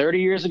ago, 30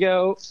 years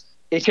ago,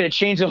 it could have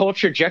changed the whole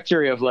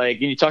trajectory of like,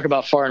 you talk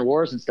about foreign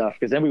wars and stuff,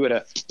 because then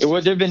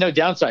there'd been no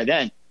downside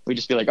then. We'd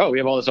just be like, oh, we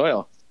have all this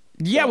oil.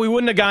 Yeah, we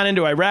wouldn't have gone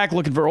into Iraq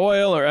looking for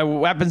oil or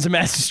weapons of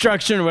mass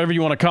destruction or whatever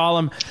you want to call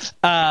them,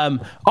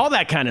 all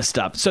that kind of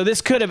stuff. So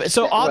this could have.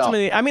 So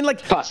ultimately, I mean,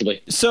 like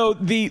possibly. So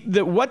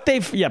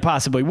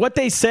possibly what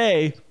they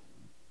say.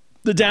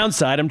 The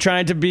downside. I'm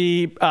trying to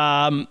be,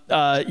 play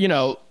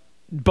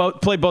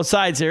both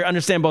sides here.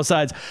 Understand both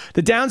sides.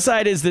 The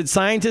downside is that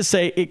scientists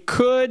say it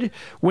could,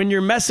 when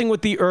you're messing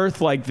with the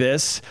Earth like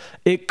this,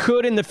 it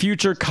could in the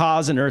future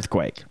cause an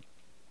earthquake.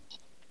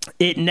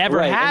 It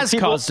never has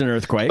caused an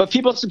earthquake. But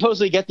people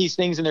supposedly get these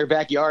things in their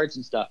backyards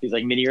and stuff. These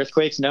like mini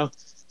earthquakes, no?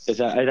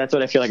 That's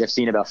what I feel like I've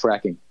seen about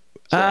fracking.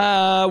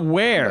 So,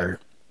 where?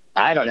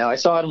 I don't know. I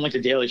saw it on like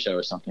the Daily Show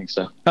or something.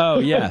 So. Oh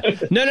yeah.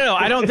 No.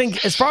 I don't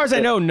think. As far as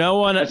I know, no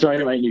one. That's right.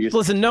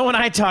 Listen, no one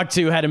I talked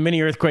to had a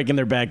mini earthquake in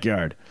their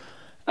backyard.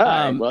 All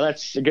right. Well,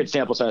 that's a good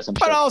sample size.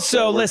 But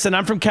also, listen,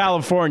 I'm from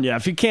California.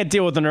 If you can't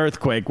deal with an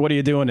earthquake, what are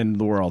you doing in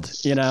the world?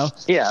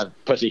 Yeah,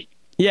 pussy.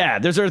 Yeah,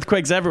 there's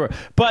earthquakes everywhere.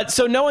 But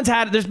so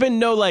there's been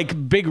no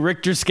like big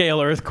Richter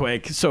scale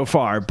earthquake so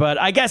far. But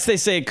I guess they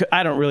say,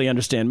 I don't really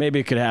understand. Maybe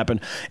it could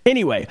happen.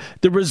 Anyway,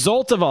 the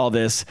result of all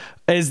this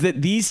is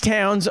that these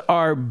towns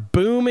are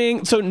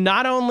booming. So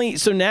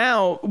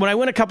now, when I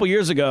went a couple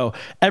years ago,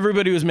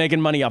 everybody was making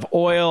money off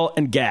oil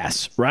and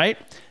gas, right?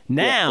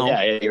 Now,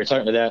 yeah, you were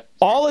talking about that.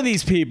 all of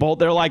these people,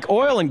 they're like,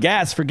 oil and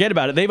gas, forget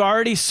about it. They've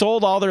already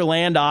sold all their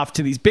land off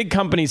to these big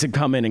companies that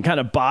come in and kind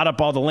of bought up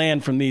all the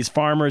land from these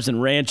farmers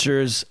and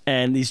ranchers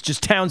and these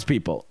just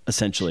townspeople,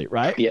 essentially,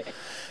 right? Yeah.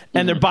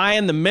 And they're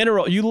buying the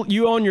mineral.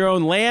 You own your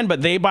own land,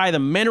 but they buy the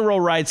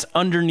mineral rights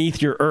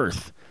underneath your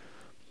earth.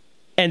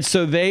 And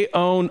so they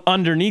own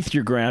underneath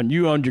your ground.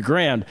 You own your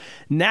ground.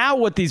 Now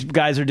what these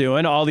guys are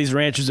doing, all these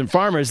ranchers and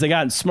farmers, they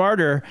gotten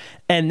smarter,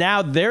 and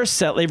now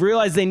they've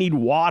realized they need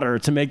water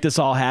to make this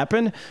all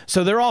happen.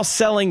 So they're all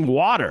selling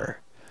water.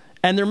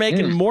 And they're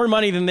making more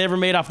money than they ever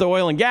made off the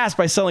oil and gas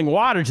by selling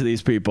water to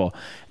these people.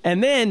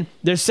 And then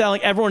they're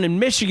selling, everyone in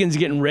Michigan's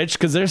getting rich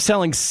because they're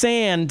selling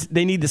sand.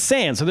 They need the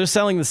sand. So they're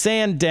selling the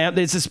sand down.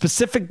 It's a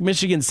specific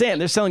Michigan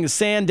sand. They're selling the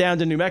sand down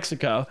to New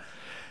Mexico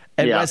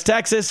and West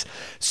Texas.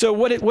 So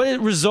what it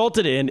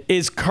resulted in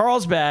is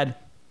Carlsbad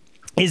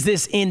is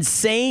this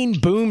insane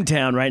boom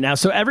town right now.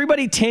 So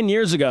everybody 10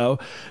 years ago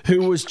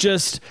who was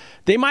just,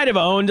 they might have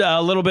owned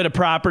a little bit of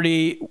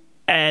property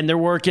and they're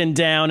working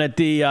down at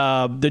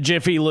the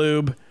Jiffy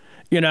Lube,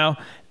 you know.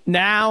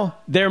 Now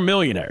they're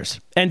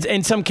millionaires and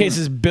in some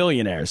cases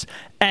billionaires.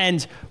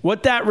 And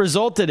what that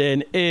resulted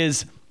in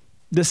is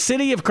the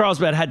city of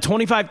Carlsbad had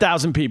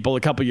 25,000 people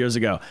a couple years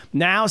ago.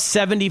 Now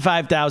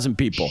 75,000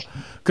 people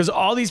because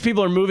all these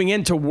people are moving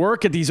in to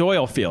work at these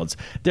oil fields.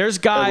 There's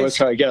guys. Everyone's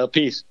trying to get a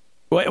piece.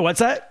 What's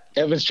that?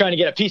 Everyone's trying to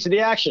get a piece of the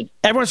action.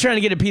 Everyone's trying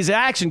to get a piece of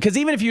action because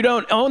even if you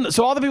don't own,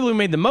 so all the people who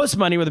made the most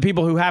money were the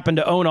people who happen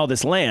to own all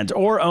this land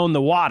or own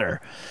the water.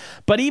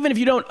 But even if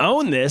you don't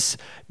own this,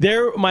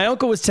 my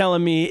uncle was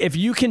telling me if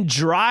you can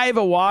drive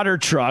a water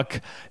truck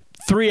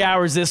 3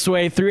 hours this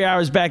way, 3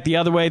 hours back the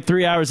other way,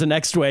 3 hours the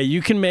next way,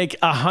 you can make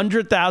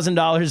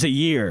 $100,000 a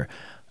year.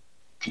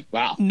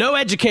 Wow. No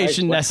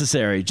education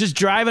necessary. Just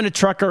driving a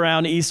truck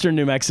around eastern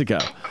New Mexico.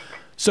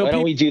 So why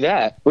don't we do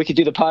that? We could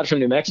do the pod from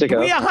New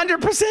Mexico. We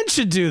 100%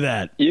 should do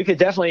that. You could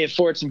definitely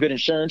afford some good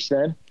insurance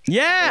then.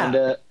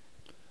 Yeah.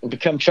 And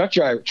become truck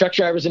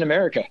drivers in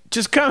America.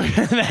 Just come.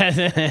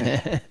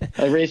 I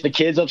raise the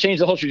kids. I'll change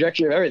the whole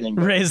trajectory of everything.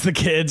 Raise the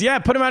kids. Yeah,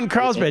 put them out in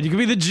Carlsbad. You could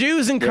be the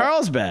Jews in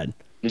Carlsbad.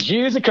 The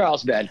Jews of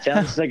Carlsbad.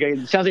 Sounds like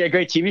a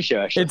great TV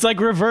show, actually. It's like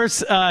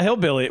reverse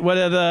hillbilly. What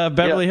are the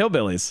Beverly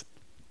Hillbillies?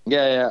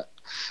 Yeah.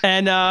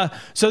 And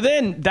so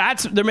then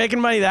they're making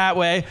money that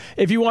way.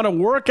 If you want to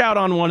work out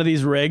on one of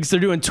these rigs, they're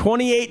doing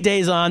 28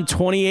 days on,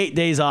 28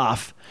 days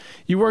off.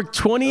 You work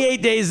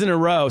 28 days in a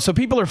row. So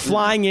people are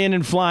flying in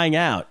and flying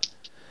out.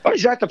 Oh,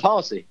 is that the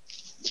policy?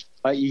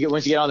 Once you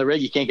get on the rig,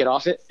 you can't get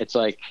off it. It's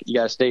like you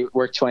got to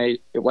work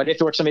 20. Why do you have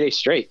to work so many days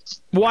straight?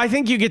 Well, I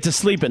think you get to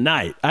sleep at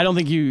night. I don't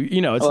think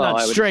it's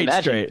not straight.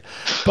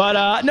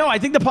 But no, I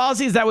think the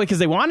policy is that way because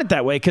they want it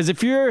that way. Because if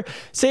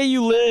say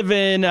you live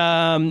in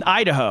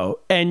Idaho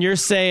and you're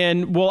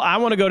saying, well, I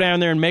want to go down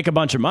there and make a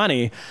bunch of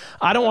money.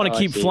 I don't want to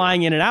keep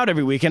flying in and out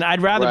every weekend.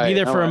 I'd rather be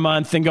there for a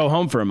month than go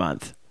home for a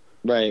month.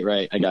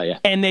 Right. I got you.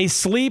 And they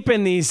sleep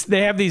in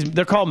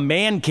they're called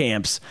man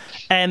camps,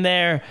 and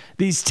they're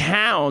these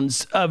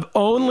towns of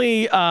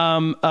only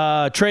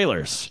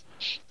trailers,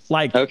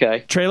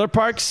 like trailer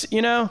parks,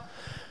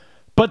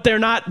 but they're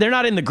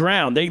not in the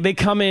ground. They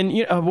come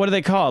in, what are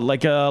they called?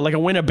 Like a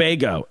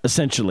Winnebago,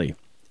 essentially.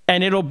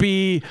 And it'll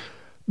be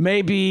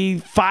maybe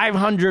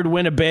 500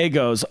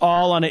 Winnebagos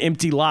all on an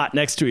empty lot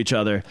next to each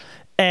other.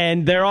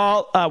 And they're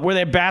all where they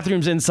have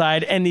bathrooms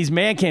inside, and these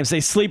man camps, they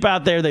sleep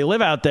out there, they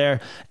live out there,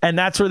 and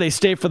that's where they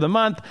stay for the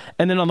month.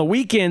 And then on the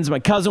weekends, my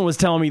cousin was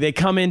telling me they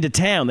come into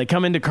town, they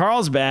come into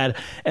Carlsbad,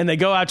 and they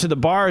go out to the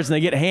bars, and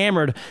they get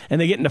hammered, and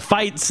they get into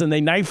fights, and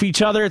they knife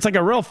each other. It's like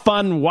a real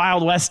fun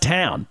Wild West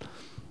town.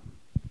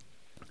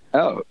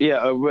 Oh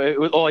yeah,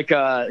 like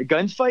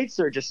gunfights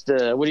or just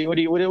what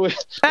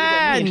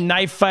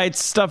knife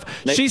fights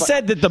stuff. She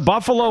said that the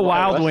Buffalo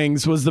Wild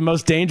Wings was the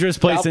most dangerous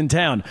place in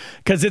town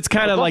because it's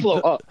kind of like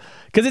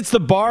because it's the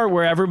bar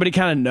where everybody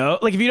kind of know.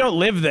 Like if you don't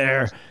live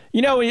there,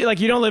 like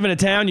you don't live in a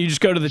town, you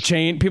just go to the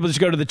chain. People just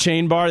go to the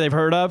chain bar they've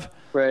heard of.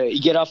 Right,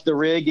 you get off the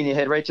rig and you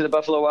head right to the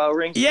Buffalo Wild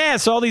Wings. Yeah,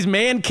 so all these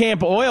man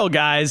camp oil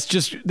guys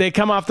they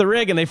come off the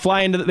rig and they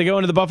go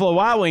into the Buffalo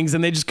Wild Wings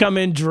and they just come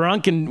in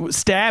drunk and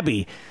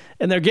stabby.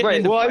 And they're getting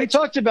into fights. We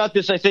talked about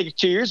this, I think,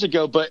 2 years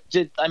ago. But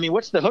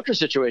what's the hooker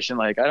situation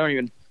like? I don't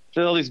even.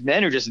 All these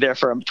men are just there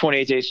for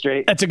 28 days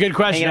straight. That's a good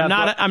question. I'm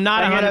not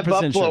 100%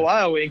 sure. Buffalo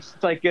Wild Wings.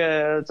 It's like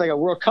a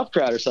World Cup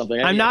crowd or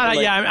something. I'm not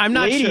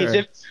ladies,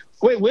 sure.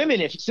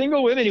 If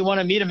single women who want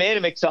to meet a man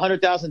who makes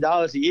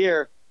 $100,000 a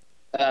year,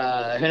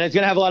 and is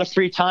going to have a lot of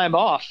free time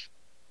off,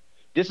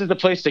 this is the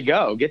place to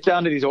go. Get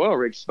down to these oil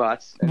rig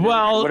spots.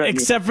 Well,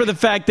 except for the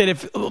fact that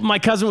if my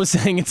cousin was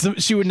saying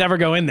she would never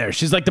go in there.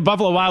 She's like, the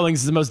Buffalo Wild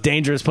Wings is the most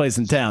dangerous place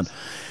in town.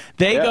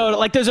 They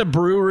go to, there's a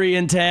brewery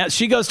in town.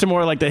 She goes to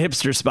more like the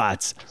hipster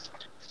spots.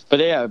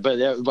 But I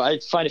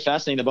find it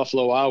fascinating, the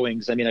Buffalo Wild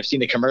Wings. I mean, I've seen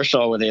the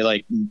commercial where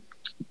I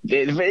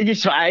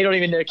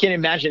can't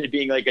imagine it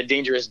being like a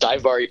dangerous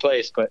dive bar-y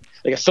place, but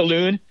like a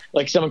saloon,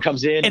 like someone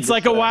comes in. It's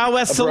like a Wild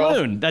West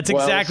saloon. That's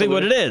exactly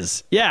what it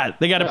is. Yeah,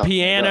 they got a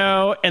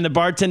piano, and the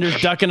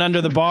bartender's ducking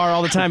under the bar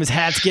all the time. His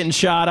hat's getting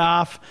shot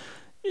off.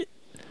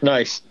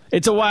 Nice.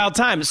 It's a wild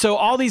time. So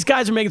all these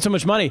guys are making so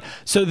much money.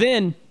 So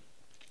then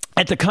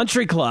at the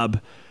country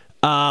club,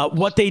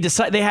 what they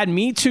decided, they had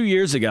me 2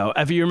 years ago.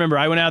 If you remember,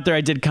 I went out there,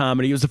 I did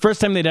comedy. It was the first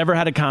time they'd ever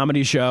had a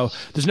comedy show.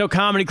 There's no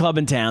comedy club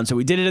in town. So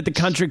we did it at the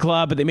country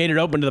club, but they made it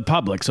open to the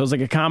public. So it was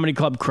like a comedy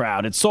club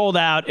crowd. It sold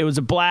out. It was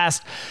a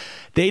blast.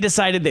 They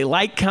decided they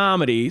liked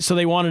comedy, so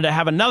they wanted to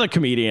have another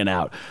comedian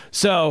out.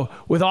 So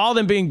with all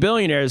them being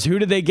billionaires, who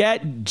did they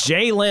get?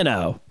 Jay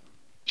Leno.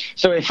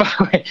 So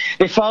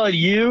they followed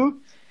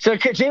you. So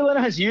Jay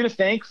Leno has you to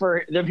thank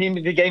for them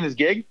getting this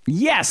gig?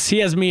 Yes, he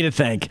has me to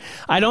thank.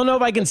 I don't know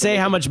if I can say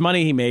how much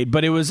money he made,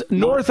 but it was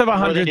north of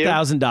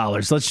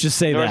 $100,000. Let's just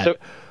say that.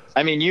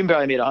 I mean, you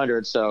probably made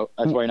 100, so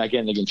that's why you're not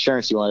getting the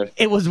insurance you wanted.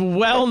 It was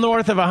well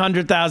north of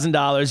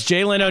 $100,000.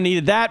 Jay Leno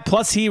needed that.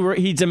 Plus,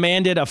 he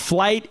demanded a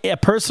flight, a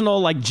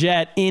personal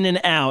jet in and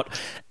out.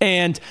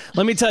 And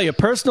let me tell you,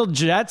 personal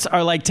jets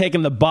are like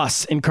taking the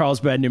bus in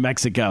Carlsbad, New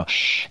Mexico.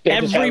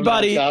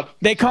 Everybody,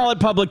 they call it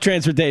public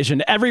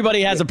transportation.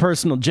 Everybody has a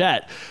personal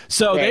jet.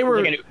 So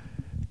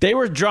they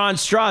were drawing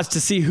straws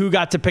to see who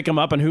got to pick them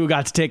up and who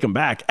got to take them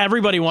back.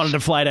 Everybody wanted to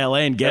fly to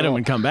L.A. and get him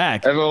and come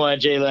back. Everyone wanted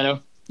Jay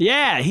Leno.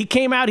 Yeah, he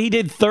came out. He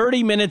did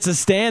 30 minutes of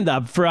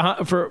stand-up for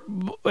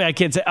I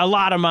can't say, a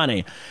lot of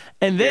money.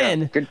 And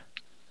then,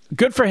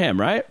 good for him,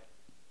 right?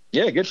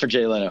 Yeah, good for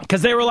Jay Leno.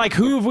 Because they were like,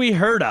 who have we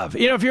heard of?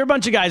 You know, if you're a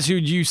bunch of guys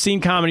you've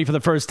seen comedy for the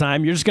first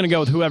time, you're just going to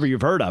go with whoever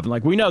you've heard of. And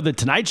like, we know The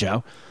Tonight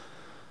Show.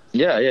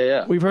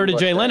 Yeah. We've heard of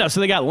Jay Leno.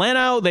 So they got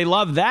Leno. They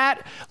loved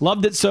that.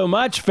 Loved it so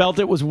much. Felt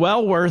it was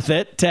well worth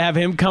it to have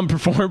him come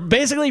perform,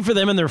 basically for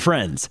them and their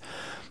friends.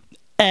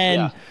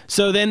 And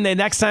so then the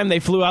next time they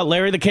flew out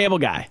Larry the Cable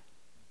Guy.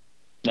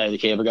 The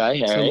Cable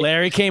Guy. All so right.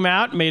 Larry came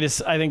out, made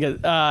us, I think,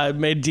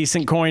 made a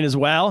decent coin as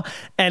well.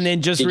 And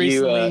then just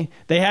recently,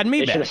 they had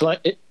me back.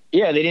 They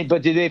didn't.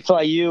 But did they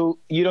fly you?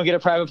 You don't get a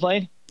private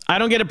plane? I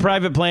don't get a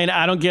private plane.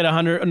 I don't get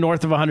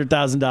north of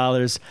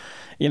 $100,000.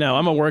 You know,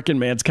 I'm a working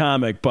man's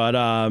comic, but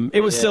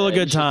it was still a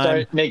good time.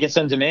 Start making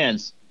some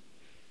demands.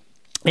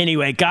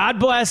 Anyway, God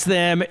bless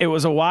them. It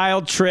was a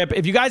wild trip.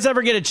 If you guys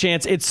ever get a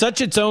chance, it's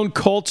such its own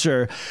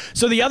culture.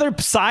 So the other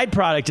side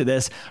product of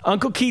this,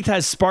 Uncle Keith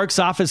has Sparks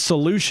Office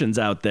Solutions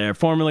out there,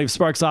 formerly of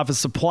Sparks Office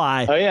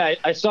Supply. Oh, yeah.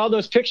 I saw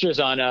those pictures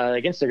on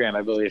Instagram,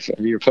 I believe.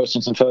 You were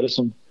posting some photos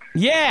from...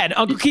 Yeah, and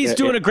Uncle Keith's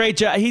doing a great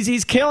job.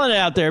 He's killing it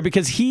out there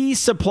because he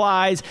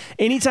supplies,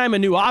 anytime a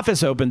new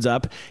office opens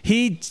up,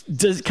 he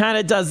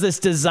does this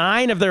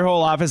design of their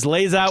whole office,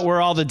 lays out where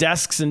all the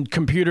desks and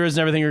computers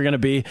and everything are going to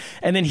be,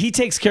 and then he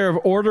takes care of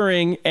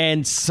ordering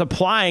and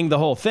supplying the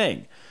whole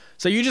thing.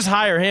 So you just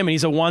hire him, and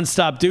he's a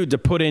one-stop dude to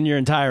put in your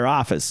entire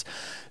office.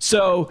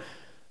 So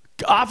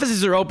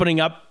offices are opening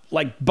up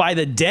like by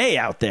the day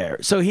out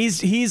there. So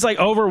he's like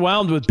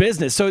overwhelmed with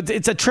business. So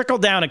it's a trickle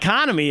down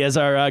economy, as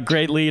our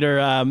great leader,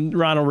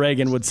 Ronald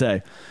Reagan would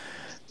say.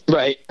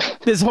 Right.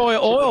 This whole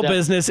oil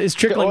business is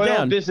trickling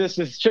down. The oil business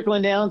is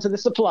trickling down to the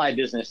supply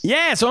business.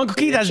 Yeah, so Uncle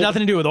Keith has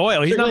nothing to do with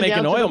oil. He's not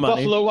making oil money.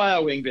 Buffalo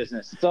Wild Wing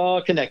business. It's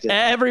all connected.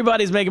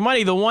 Everybody's making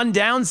money. The one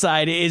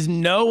downside is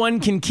no one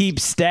can keep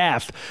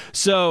staff.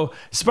 So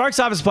Sparks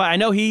Office Supply, I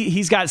know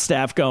he's got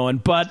staff going,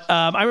 but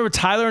I remember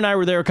Tyler and I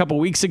were there a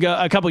couple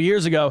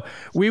years ago.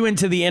 We went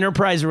to the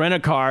Enterprise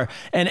Rent-A-Car,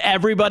 and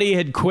everybody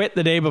had quit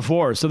the day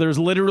before. So there was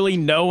literally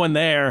no one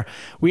there.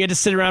 We had to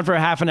sit around for a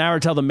half an hour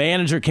till the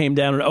manager came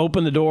down and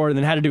opened the door and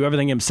then had to do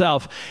everything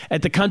himself.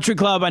 At the country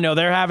club, I know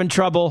they're having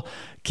trouble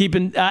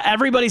keeping,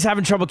 everybody's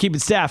having trouble keeping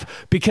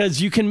staff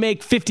because you can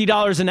make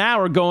 $50 an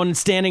hour going and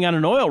standing on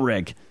an oil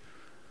rig.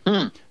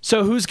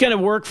 So who's going to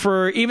work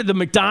for even the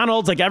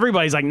McDonald's? Like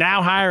everybody's like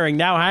now hiring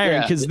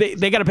because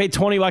they got to pay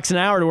 $20 an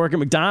hour to work at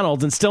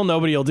McDonald's and still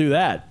nobody will do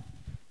that.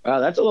 Wow,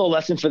 that's a little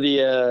lesson for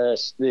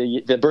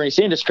the Bernie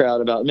Sanders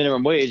crowd about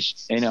minimum wage,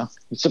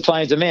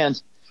 supply and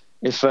demand.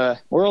 If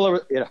we're all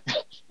over,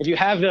 if you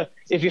have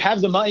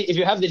the money, if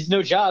you have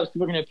no jobs,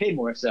 people are going to pay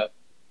more. So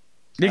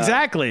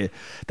exactly,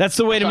 that's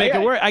the way to make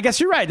it work. I guess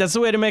you're right. That's the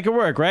way to make it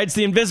work, right? It's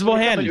the invisible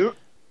hand. Should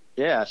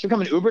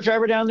become an Uber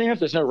driver down there. If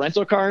there's no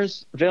rental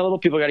cars available,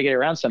 people got to get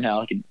around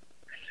somehow.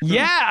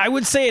 Yeah, I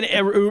would say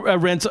a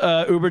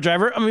Uber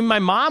driver. I mean, my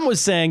mom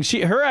was saying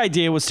her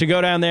idea was to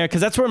go down there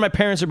because that's where my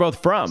parents are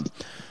both from.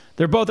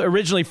 They're both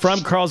originally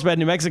from Carlsbad,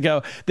 New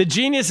Mexico. The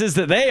geniuses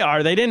that they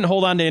didn't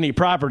hold on to any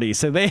property,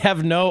 so they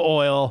have no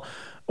oil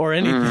or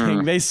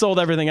anything. They sold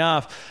everything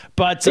off.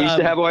 But they used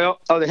to have oil.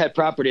 Oh, they had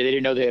property. They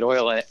didn't know they had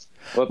oil in it.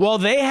 Whoops. Well,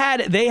 they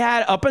had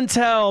up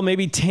until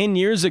maybe 10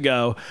 years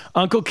ago,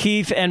 Uncle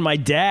Keith and my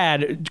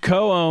dad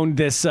co-owned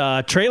this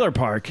trailer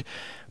park.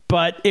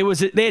 But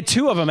they had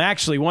two of them,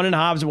 actually, one in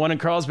Hobbs and one in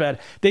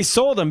Carlsbad. They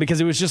sold them because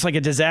it was just like a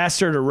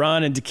disaster to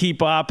run and to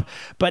keep up.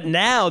 But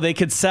now they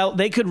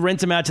could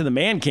rent them out to the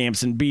man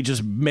camps and be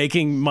just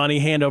making money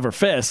hand over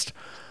fist.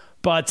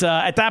 But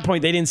at that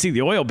point, they didn't see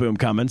the oil boom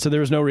coming, so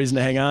there was no reason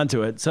to hang on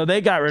to it. So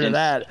they got rid of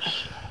that.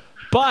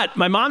 But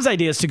my mom's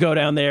idea is to go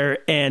down there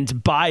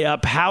and buy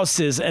up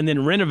houses and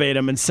then renovate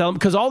them and sell them.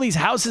 Because all these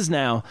houses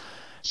now,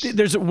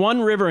 there's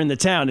one river in the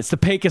town. It's the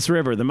Pecos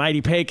River, the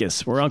mighty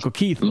Pecos, where Uncle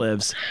Keith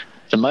lives.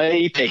 The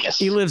mighty Pecos.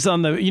 He lives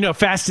on the,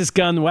 fastest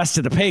gun west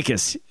of the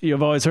Pecos.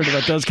 You've always heard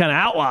about those kind of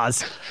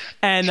outlaws.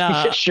 And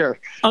Sure.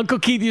 Uncle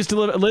Keith used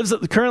to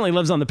currently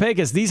lives on the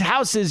Pecos. These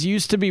houses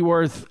used to be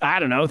worth, I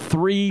don't know,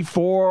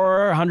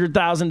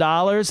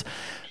 $300,000-$400,000.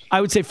 I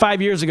would say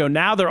 5 years ago.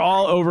 Now they're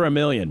all over $1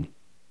 million.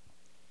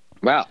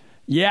 Wow.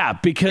 Yeah,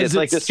 because It's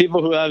like there's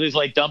people who have these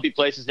like dumpy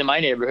places in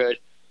my neighborhood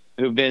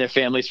who've been in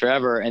families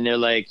forever, and they're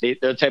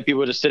the type of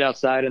people to sit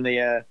outside in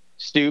the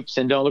stoops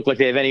and don't look like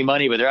they have any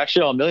money, but they're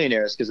actually all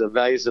millionaires because of the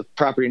values of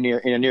property in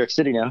New York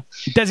City now.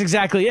 That's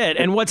exactly it.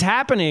 And what's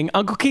happening?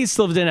 Uncle Keith's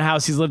lived in a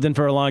house he's lived in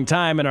for a long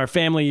time, and our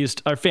family's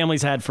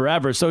had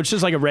forever. So it's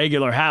just like a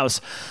regular house.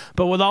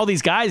 But what all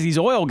these guys, these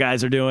oil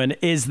guys, are doing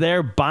is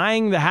they're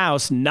buying the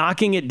house,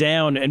 knocking it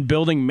down, and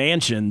building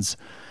mansions.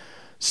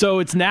 So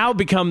it's now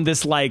become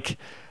this like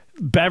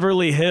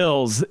Beverly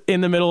Hills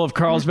in the middle of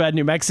Carlsbad,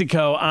 New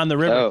Mexico on the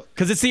river.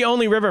 Because it's the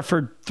only river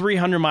for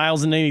 300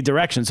 miles in any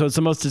direction. So it's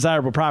the most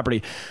desirable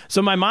property.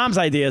 So my mom's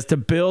idea is to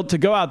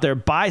go out there,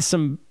 buy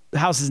some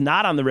houses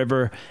not on the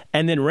river,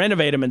 and then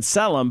renovate them and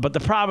sell them. But the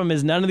problem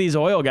is none of these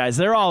oil guys,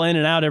 they're all in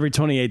and out every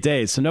 28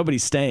 days. So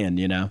nobody's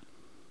staying,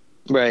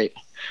 Right.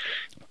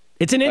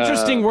 It's an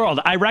interesting world.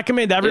 I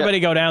recommend everybody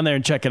go down there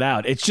and check it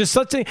out. It's just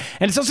something,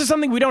 and it's also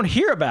something we don't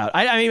hear about.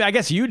 I mean, I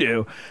guess you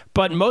do,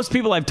 but most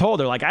people I've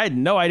told are like, I had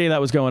no idea that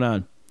was going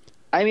on.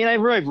 I mean,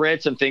 I've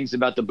read some things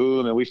about the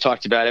boom, and we've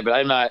talked about it, but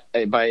I'm not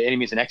by any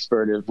means an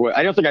expert.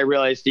 I don't think I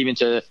realized even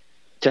to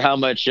how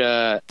much.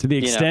 To the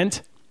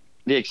extent?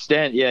 The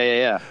extent,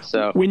 yeah.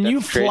 So when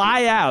you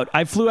fly out,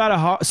 I flew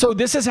out of so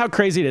this is how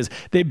crazy it is.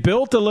 They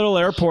built a little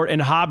airport in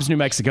Hobbs, New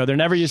Mexico.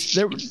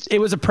 It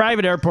was a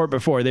private airport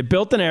before. They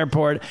built an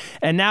airport,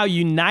 and now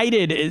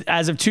United,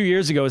 as of 2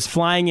 years ago, is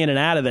flying in and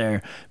out of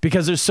there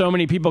because there's so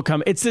many people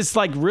come. It's this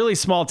like really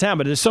small town,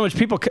 but there's so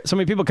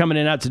many people coming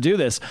in and out to do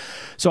this.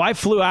 So I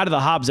flew out of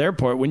the Hobbs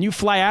airport. When you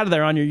fly out of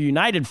there on your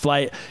United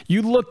flight,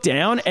 you look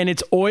down, and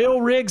it's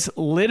oil rigs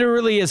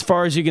literally as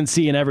far as you can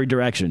see in every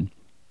direction.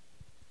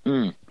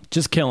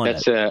 Just killing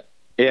it. So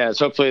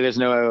hopefully there's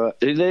no,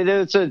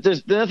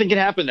 there's nothing can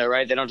happen though,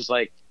 right? They don't just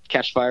like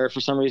catch fire for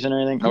some reason or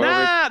anything.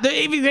 Nah,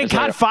 if they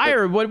caught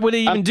fire, what would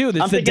they even do?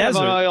 It's the desert.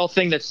 Of an oil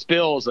thing that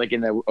spills like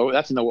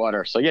that's in the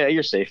water. So yeah,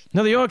 you're safe.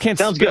 No, the oil can't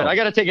Sounds spill. good. I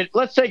got to take it.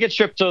 Let's take a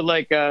trip to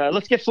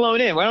let's get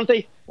flown in. Why don't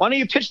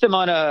you pitch them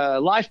on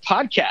a live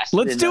podcast?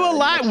 Let's do a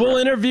live. We'll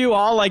interview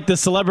all like the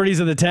celebrities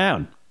of the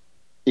town.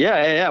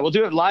 Yeah. We'll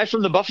do it live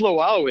from the Buffalo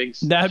Wild Wings.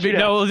 That'd be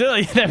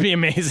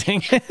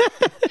amazing.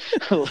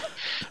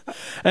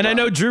 And I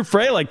know Drew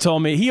Freilich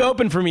told me he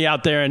opened for me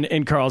out there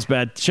in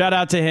Carlsbad. Shout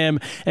out to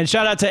him, and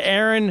shout out to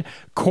Aaron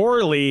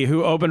Corley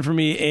who opened for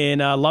me in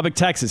Lubbock,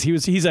 Texas.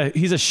 He's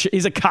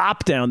a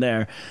cop down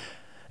there,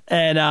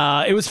 and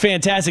it was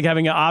fantastic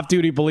having an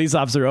off-duty police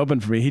officer open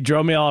for me. He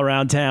drove me all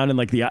around town in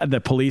like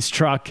the police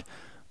truck.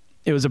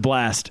 It was a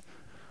blast.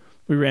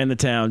 We ran the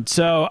town.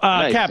 So,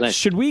 Cap,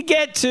 should we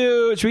get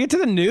to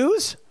the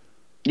news?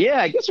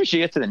 Yeah, I guess we should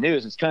get to the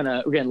news.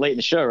 We're getting late in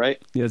the show,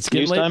 right? Yeah, it's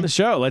getting late in the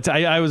show.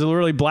 I was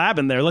really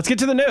blabbing there. Let's get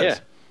to the news. Yeah.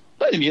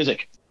 Play the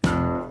music.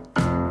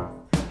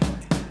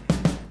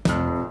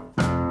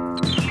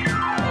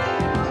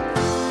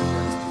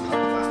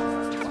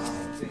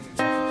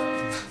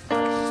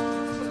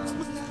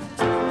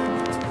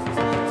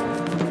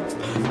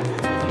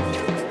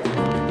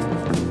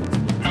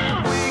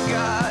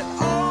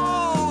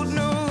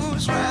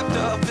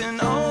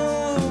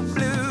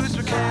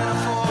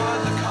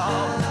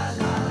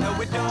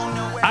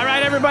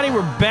 Everybody,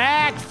 we're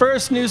back.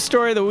 First news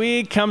story of the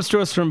week comes to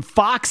us from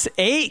Fox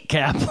 8,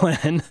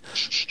 Kaplan.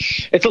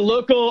 It's a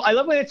local. I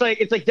love when it's like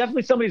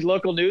definitely somebody's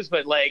local news,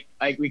 but like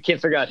we can't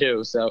figure out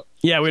who. So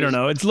yeah, we don't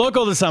know. It's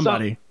local to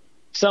somebody.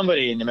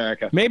 Somebody in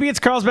America. Maybe it's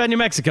Carlsbad, New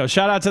Mexico.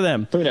 Shout out to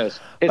them. Who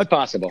knows? It's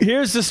possible.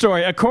 Here's the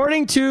story.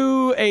 According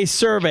to a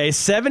survey,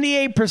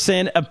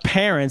 78% of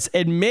parents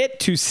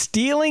admit to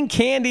stealing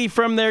candy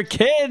from their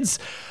kids'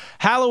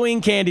 Halloween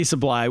candy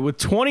supply, with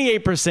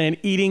 28%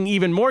 eating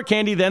even more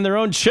candy than their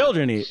own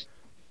children eat.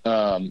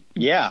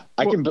 Yeah,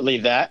 I can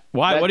believe that.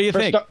 Why? What do you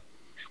think?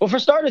 Well, for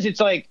starters,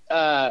 it's like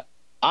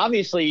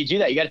obviously you do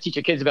that. You got to teach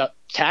your kids about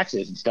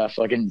taxes and stuff,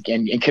 like and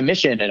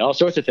commission and all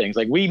sorts of things.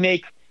 Like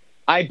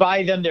I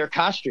buy them their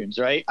costumes,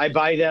 right? I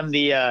buy them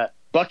the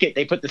bucket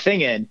they put the thing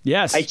in.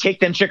 Yes. I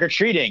take them trick or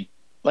treating.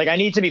 Like I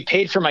need to be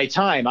paid for my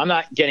time. I'm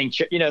not getting,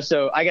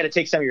 so I got to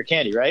take some of your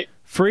candy, right?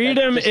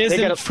 Freedom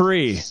isn't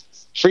free.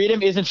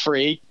 Freedom isn't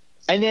free.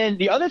 And then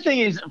the other thing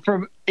is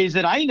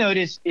that I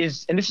notice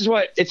is, and this is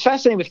what it's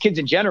fascinating with kids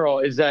in general,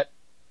 is that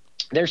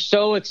they're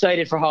so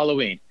excited for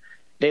Halloween.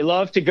 They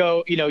love to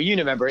go, you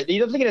remember, they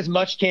love to get as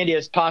much candy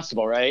as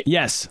possible, right?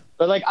 Yes.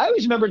 But like, I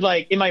always remembered,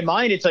 like in my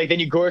mind, it's like,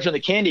 then you gorge on the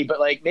candy, but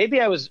like,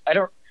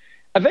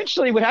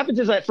 eventually what happens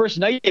is that first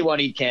night they want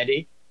to eat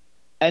candy.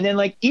 And then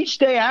like each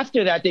day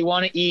after that, they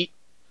want to eat,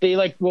 they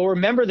like will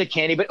remember the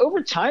candy, but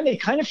over time they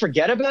kind of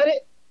forget about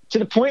it. To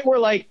the point where,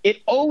 like,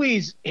 it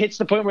always hits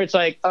the point where it's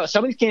like, oh,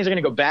 some of these candies are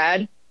going to go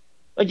bad.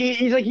 Like,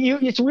 he's like,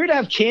 it's weird to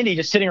have candy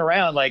just sitting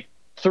around, like,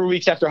 3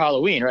 weeks after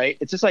Halloween, right?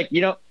 It's just like,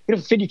 you don't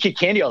feed your kid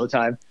candy all the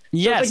time.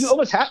 Yes. So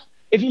it's like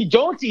if you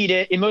don't eat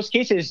it, in most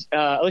cases,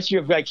 unless you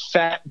have like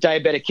fat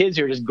diabetic kids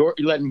who are just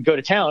letting them go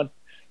to town,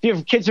 if you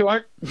have kids who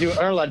aren't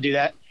allowed to do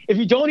that, if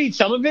you don't eat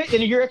some of it,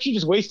 then you're actually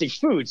just wasting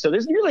food. So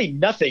there's really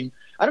nothing.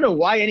 I don't know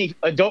why any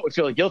adult would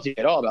feel guilty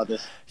at all about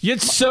this.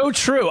 It's so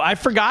true. I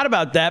forgot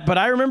about that, but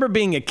I remember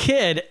being a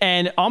kid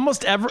and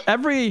almost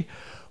every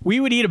we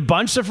would eat a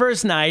bunch the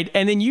first night,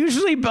 and then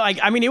usually, like,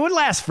 I mean, it would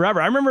last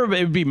forever. I remember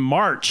it would be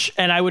March,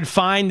 and I would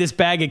find this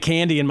bag of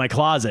candy in my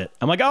closet.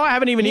 I'm like, oh, I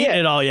haven't even eaten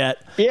it all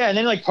yet. Yeah, and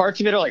then like parts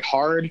of it are like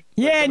hard.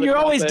 Yeah, and you're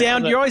always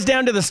down. You're always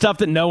down to the stuff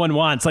that no one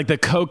wants, like the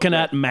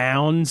coconut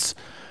mounds.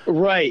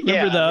 Right.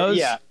 Remember those?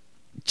 Yeah.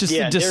 Just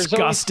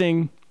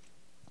disgusting.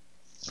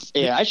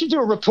 Yeah, I should do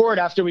a report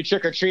after we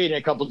trick or treat in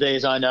a couple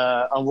days on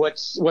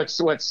what's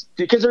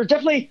because there are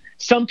definitely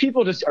some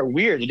people just are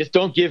weird. They just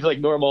don't give like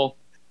normal.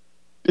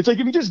 It's like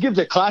if you just give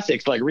the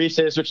classics like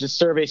Reese's, which the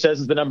survey says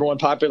is the number one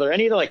popular,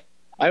 any of the like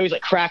I always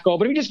like Crackle,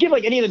 but if you just give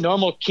like any of the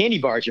normal candy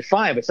bars, you're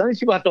fine. But some of these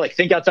people have to like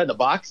think outside the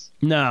box.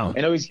 No,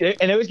 and always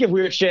give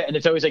weird shit, and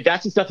it's always like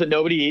that's the stuff that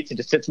nobody eats. It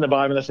just sits in the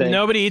bottom of the thing.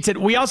 Nobody eats it.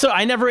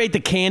 I never ate the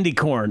candy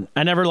corn.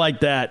 I never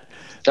liked that.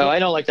 So I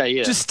don't like that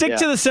either. Just stick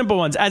to the simple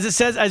ones. As it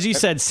says, as you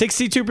said,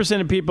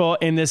 62% of people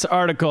in this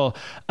article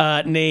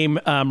name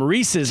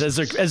Reese's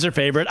as their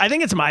favorite. I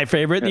think it's my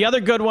favorite. The other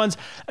good ones,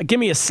 give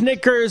me a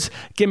Snickers,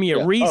 give me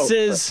a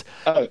Reese's.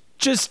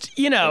 Just,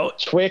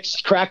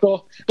 Twix,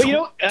 Crackle.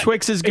 But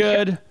Twix is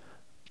good.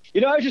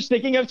 I was just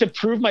thinking of to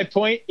prove my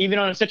point, even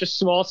on such a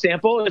small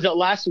sample, is that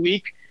last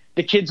week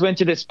the kids went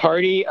to this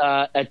party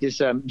at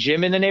this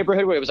gym in the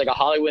neighborhood where it was like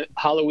a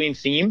Halloween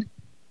theme.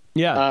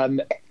 Yeah.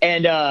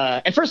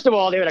 And first of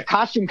all, they had a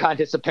costume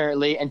contest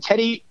apparently, and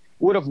Teddy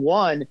would have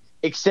won,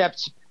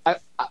 except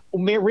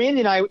Randy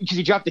and I, because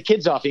he dropped the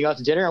kids off, he got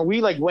to dinner, and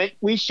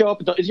we show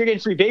up. You're getting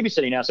free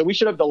babysitting now, so we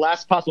showed up the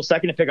last possible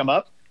second to pick them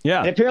up. Yeah.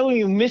 And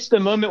apparently we missed the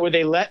moment where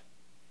they let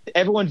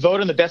everyone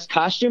vote on the best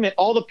costume, and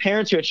all the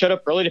parents who had showed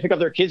up early to pick up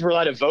their kids were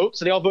allowed to vote,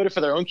 so they all voted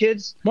for their own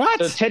kids. What?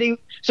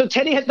 So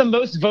Teddy had the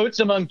most votes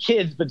among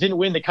kids, but didn't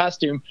win the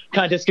costume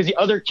contest because the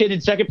other kid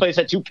in second place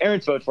had 2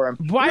 parents vote for him.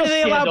 Why do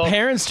they allow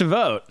parents to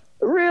vote?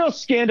 Real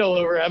scandal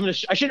over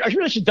it. I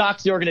really should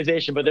dox the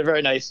organization, but they're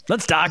very nice.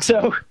 Let's dox.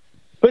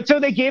 So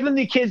they gave them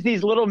the kids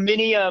these little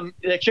mini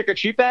trick or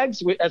treat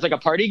bags as like a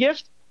party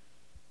gift.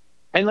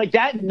 And like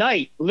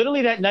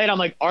literally that night, I'm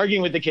like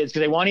arguing with the kids because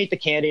they want to eat the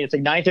candy. It's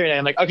like 9:30.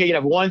 I'm like, okay, you can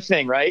have one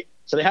thing, right?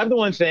 So they have the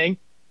one thing.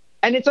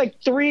 And it's like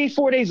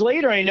 3-4 days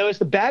later, I noticed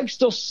the bag's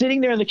still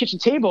sitting there on the kitchen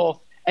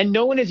table and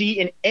no one has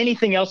eaten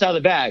anything else out of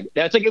the bag.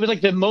 It was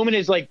like the moment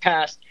is like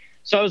passed.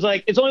 So I was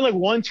like, it's only like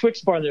one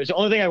Twix bar in there. It's the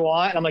only thing I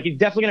want. And I'm like, he's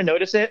definitely going to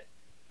notice it.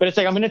 But it's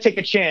like, I'm going to take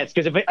a chance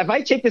because if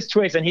I take this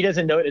Twix and he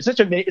doesn't notice,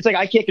 it's like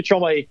I can't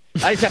control I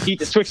just have to eat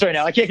this Twix right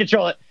now. I can't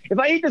control it. If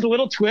I eat this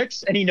little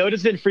Twix and he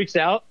notices it and freaks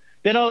out,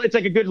 then it's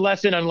like a good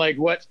lesson on like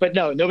what. But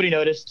no, nobody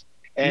noticed.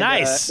 And,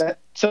 nice.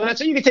 So that's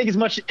what you can take as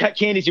much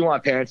candy as you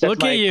want, parents.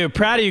 Look at you,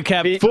 proud of you,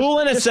 Cap.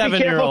 Fooling a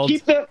 7-year-old.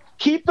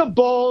 Keep the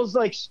balls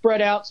like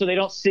spread out so they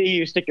don't see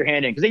you stick your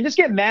hand in, because they just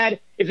get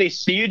mad if they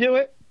see you do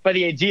it by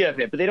the idea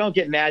of it, but they don't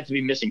get mad to be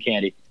missing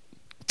candy.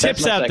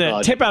 Tip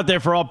out there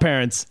for all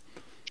parents.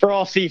 For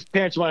all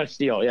parents who want to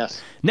steal,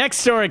 yes. Next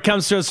story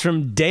comes to us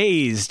from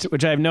Dazed,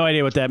 which I have no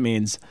idea what that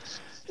means.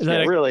 Is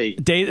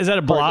that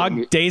a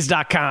blog?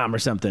 Dazed.com or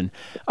something.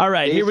 All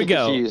right, here we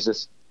go.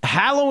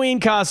 Halloween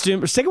costume.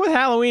 We're sticking with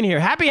Halloween here.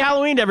 Happy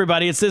Halloween to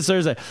everybody. It's this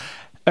Thursday.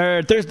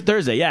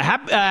 Thursday, yeah.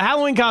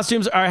 Halloween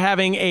costumes are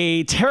having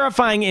a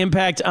terrifying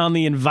impact on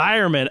the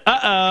environment.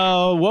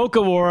 Woke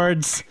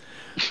Awards.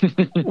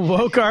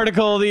 Woke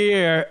article of the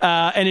year.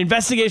 An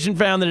investigation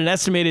found that an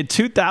estimated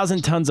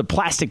 2,000 tons of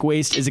plastic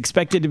waste is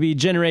expected to be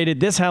generated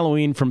this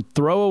Halloween from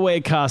throwaway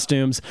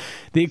costumes,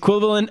 the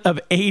equivalent of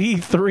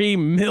 83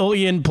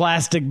 million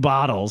plastic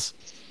bottles.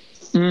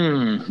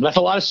 That's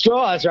a lot of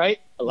straws, right?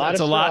 That's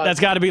a lot. That's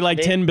got to be like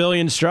 10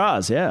 billion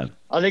straws. Yeah.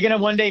 Are they gonna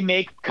one day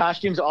make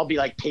costumes all be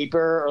like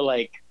paper or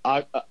like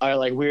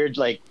weird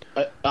like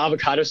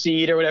avocado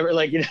seed or whatever?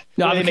 Like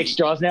they make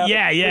straws now.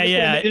 Yeah.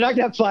 They're not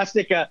gonna have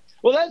plastic.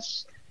 Well,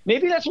 that's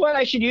what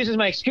I should use as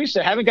my excuse.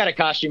 I haven't got a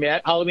costume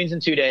yet. Halloween's in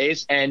 2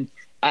 days, and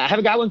I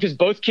haven't got one because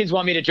both kids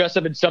want me to dress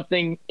up in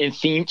something in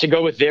theme to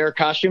go with their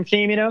costume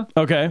theme.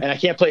 Okay. And I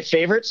can't play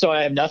favorites, so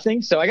I have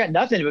nothing. So I got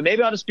nothing. But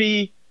maybe I'll just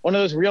be one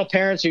of those real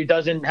parents who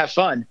doesn't have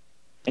fun.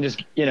 And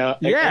just, yeah.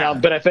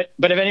 But if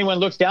anyone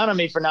looks down on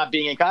me for not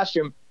being in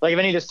costume, like if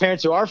any of those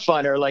parents who are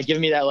fun are like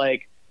giving me that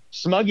like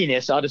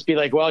smugginess, I'll just be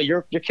like, well,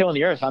 you're killing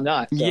the earth. I'm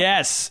not. So.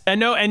 Yes.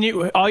 And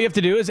all you have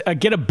to do is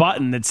get a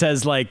button that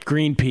says like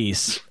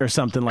Greenpeace or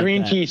something like that.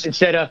 Greenpeace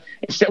instead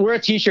wear a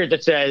t-shirt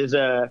that says,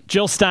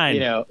 Jill Stein,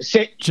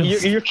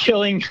 you're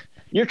killing,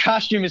 your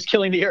costume is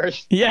killing the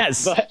earth.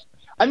 Yes. But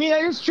I mean,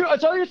 it's true.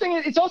 It's all your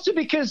thing. It's also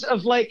because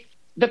of like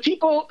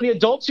the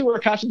adults who wear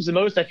costumes the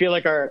most, I feel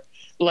like are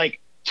like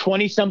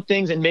 20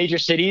 somethings in major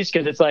cities.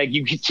 Cause it's like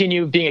you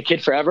continue being a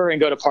kid forever and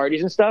go to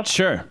parties and stuff.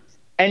 Sure.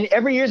 And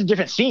every year is a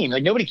different theme.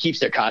 Like nobody keeps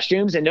their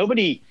costumes and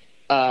nobody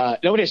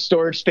has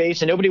storage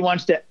space and nobody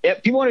wants to,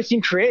 people want to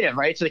seem creative,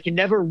 right? So they can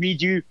never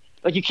redo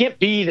like you can't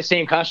be the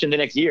same costume the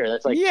next year.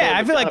 That's like Yeah,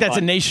 I feel like that's a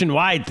fun.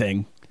 nationwide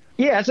thing.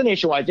 Yeah, it's a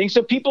nationwide thing.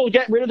 So people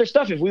get rid of their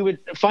stuff. If we would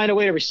find a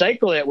way to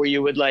recycle it, where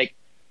you would like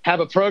have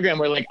a program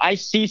where like I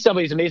see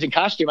somebody's amazing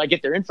costume, I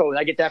get their info, and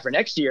I get that for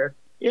next year.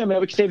 Yeah,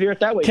 man, we can save the earth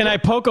that way. Can I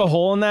poke a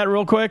hole in that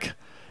real quick?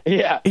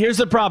 Yeah. Here's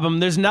the problem.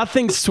 There's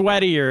nothing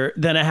sweatier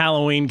than a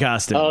Halloween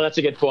costume. Oh, that's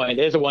a good point.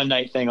 It is a one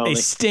night thing only. They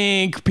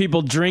stink.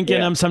 People drink in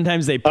Yeah. them.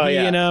 Sometimes they pee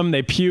yeah. in them.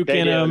 They puke They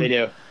in do. them. They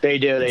do. They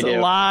do. They There's do.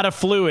 a lot of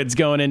fluids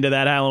going into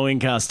that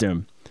Halloween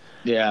costume.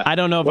 Yeah. I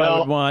don't know if I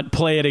would want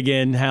play it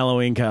again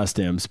Halloween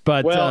costumes,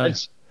 but Well,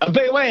 it's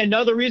by the way,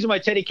 another reason why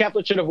Teddy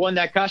Kaplan should have won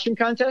that costume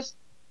contest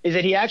is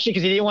that he actually,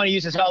 because he didn't want to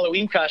use his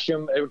Halloween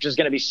costume, which is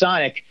going to be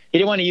Sonic. He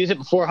didn't want to use it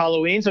before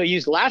Halloween, so he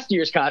used last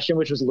year's costume,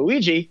 which was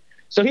Luigi.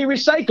 So he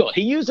recycled.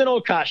 He used an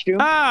old costume.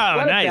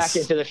 Brought it nice.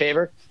 back into the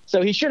favor.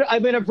 So he should.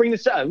 I'm going to bring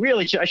this up.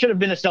 Really, I should have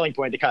been a selling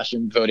point. The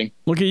costume voting.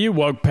 look at you,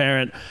 woke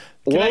parent.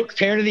 Woke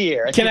parent of the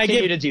year. Can I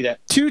continue give to do that?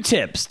 Two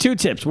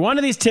tips. One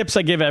of these tips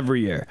I give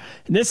every year.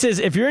 And this is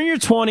if you're in your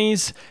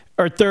 20s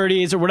or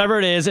 30s or whatever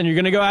it is, and you're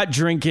going to go out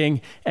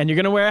drinking and you're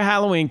going to wear a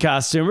Halloween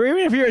costume, or even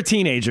if you're a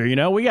teenager,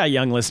 we got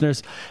young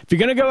listeners. If you're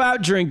going to go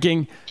out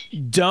drinking,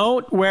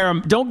 don't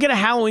get a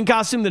Halloween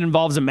costume that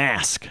involves a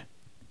mask.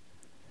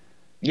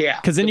 Yeah.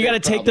 Because then it's you a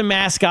got to big take the problem.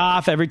 mask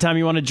off every time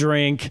you want to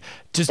drink.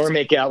 Or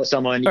make out with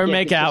someone. You or can't-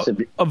 make it's out.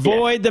 just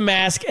Avoid the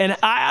mask, and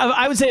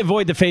I would say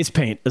avoid the face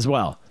paint as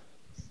well.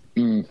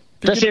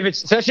 Especially if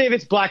it's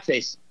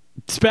blackface.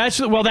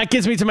 Especially, well, that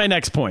gets me to my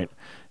next point.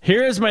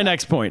 Here is my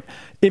next point.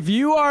 If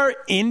you are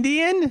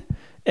Indian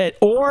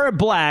or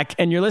black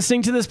and you're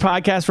listening to this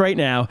podcast right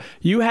now,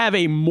 you have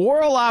a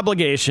moral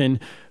obligation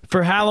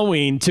for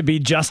Halloween to be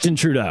Justin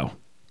Trudeau.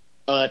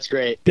 Oh, that's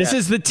great. This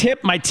is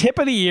my tip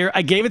of the year.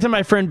 I gave it to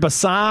my friend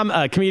Bassam,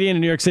 a comedian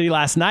in New York City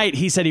last night.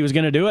 He said he was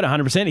going to do it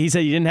 100%. He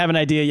said he didn't have an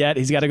idea yet.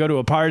 He's got to go to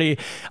a party.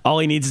 All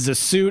he needs is a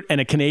suit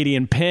and a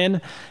Canadian pin.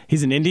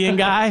 He's an Indian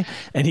guy,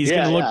 and he's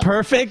going to look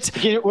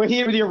perfect. Will he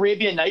have the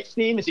Arabian Nights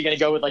theme? Is he going to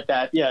go with like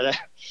that? Yeah.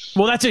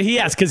 Well, that's what he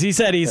asked, because he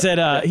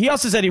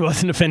also said he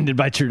wasn't offended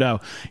by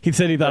Trudeau. He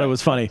said he thought it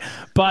was funny.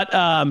 But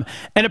and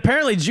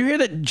apparently, did you hear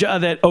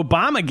that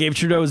Obama gave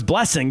Trudeau his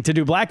blessing to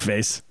do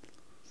blackface?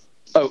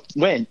 Oh,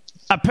 when?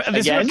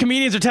 This is what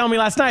comedians are telling me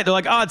last night. They're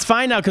like, "Oh, it's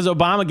fine now because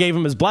Obama gave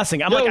him his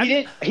blessing." I'm No,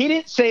 like, he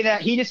didn't say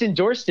that. He just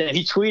endorsed it.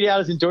 He tweeted out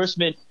his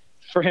endorsement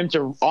for him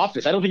to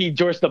office. I don't think he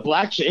endorsed the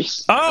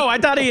blackface. "Oh, I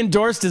thought he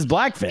endorsed his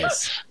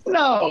blackface."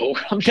 No,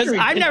 I'm Because sure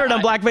I've never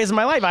done blackface in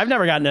my life. I've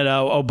never gotten an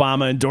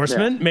Obama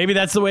endorsement. Yeah. Maybe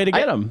that's the way to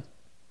get him.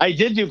 I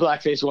did do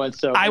blackface once,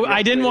 so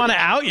I didn't want to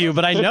out you,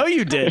 but I know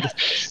you did.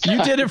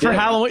 You did it for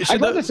Halloween. I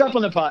brought this up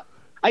on the pod.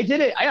 I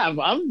did it. I'm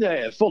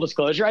full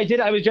disclosure.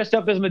 I was dressed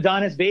up as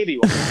Madonna's baby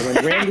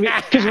when Randy,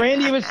 because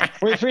Randy was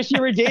when the first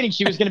year we were dating,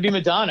 she was going to be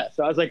Madonna.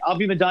 So I was like, I'll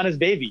be Madonna's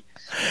baby.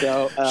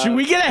 So should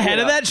we get ahead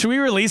of that? Should we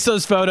release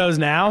those photos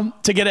now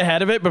to get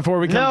ahead of it before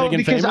we become big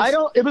and famous? No, because I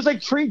don't. It was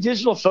like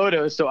pre-digital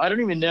photos, so I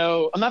don't even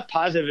know. I'm not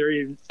positive or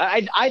even.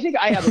 I think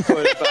I have a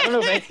photo, but I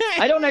don't know.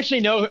 I don't actually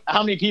know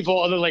how many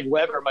people other than like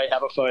Weber might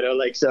have a photo.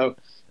 Like so.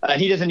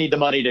 He doesn't need the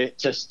money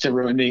to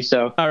ruin me.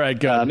 So all right,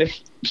 good.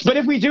 But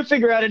if we do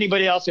figure out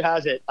anybody else who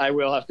has it, I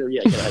will have to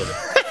get ahead of it.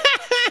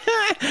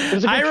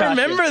 I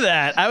remember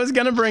that. I was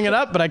going to bring it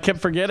up, but I kept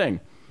forgetting.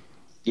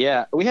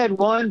 Yeah, we had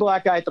one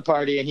black guy at the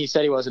party, and he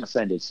said he wasn't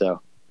offended.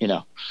 So I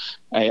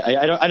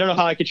don't know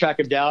how I could track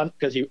him down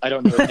because I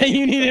don't know.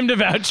 You need him to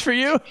vouch for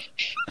you.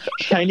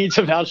 I need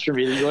to vouch for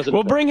me that he wasn't.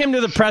 We'll offended. bring him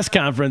to the press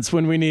conference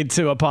when we need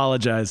to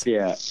apologize.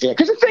 Yeah.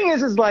 Because the thing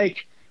is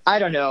like I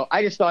don't know.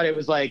 I just thought it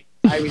was like.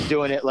 I was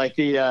doing it like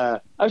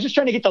I was just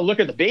trying to get the look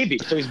of the baby.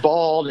 So he's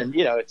bald and,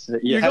 it's.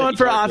 You're going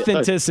for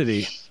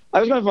authenticity. I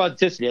was going for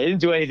authenticity. I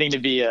didn't do anything to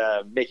be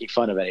making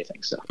fun of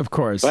anything. So. Of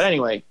course. But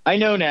anyway, I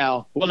know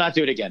now. We'll not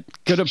do it again.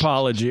 Good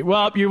apology.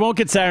 Well, you won't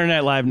get Saturday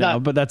Night Live now,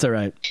 but that's all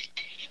right.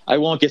 I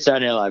won't get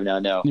Saturday Night Live now,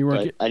 no. You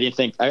won't I didn't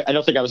think. I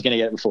don't think I was going to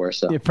get it before.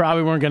 So. You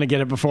probably weren't going to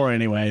get it before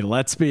anyway.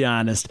 Let's be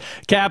honest.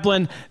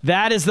 Kaplan,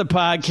 that is the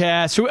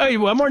podcast.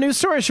 One more news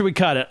story? Or should we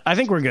cut it? I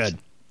think we're good.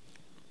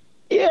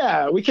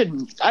 Yeah, we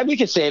could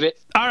save it.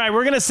 All right,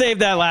 we're going to save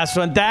that last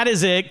one. That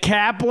is it.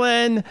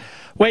 Kaplan.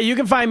 Wait, you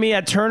can find me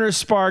at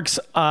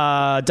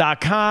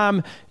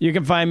turnersparks.com. You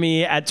can find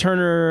me at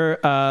Turner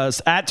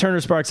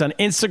Sparks on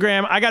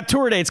Instagram. I got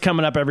tour dates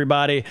coming up,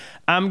 everybody.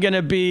 I'm going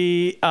to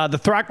be the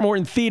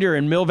Throckmorton Theater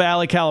in Mill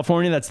Valley,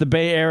 California. That's the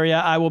Bay Area.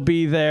 I will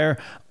be there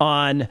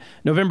on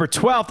November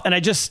 12th. And I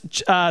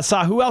just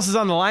saw who else is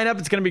on the lineup.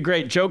 It's going to be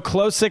great. Joe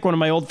Klosick, one of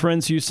my old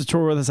friends who used to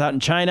tour with us out in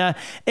China.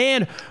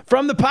 And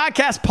from the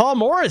podcast, Paul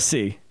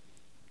Morrissey.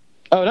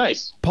 Oh,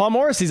 nice. Paul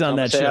Morrissey's on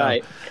that show.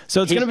 Right.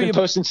 So it's going to be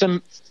posting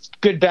some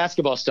good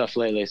basketball stuff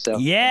lately. So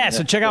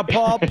so check out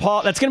Paul.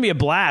 That's going to be a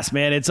blast,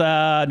 man. It's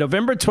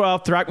November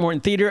 12th,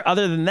 Throckmorton Theater.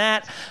 Other than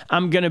that,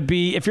 I'm going to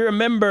be, if you're a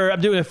member, I'm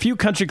doing a few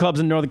country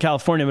clubs in Northern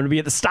California. I'm going to be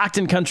at the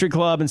Stockton Country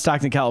Club in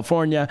Stockton,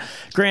 California,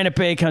 Granite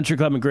Bay Country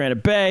Club in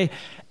Granite Bay,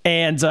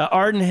 and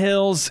Arden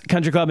Hills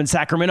Country Club in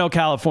Sacramento,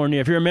 California.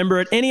 If you're a member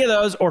at any of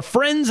those or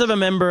friends of a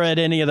member at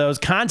any of those,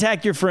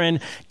 contact your friend,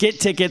 get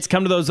tickets,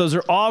 come to those. Those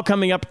are all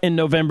coming up in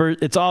November.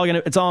 It's all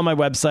on my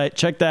website.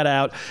 Check that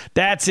out.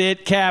 That's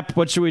it. Cap,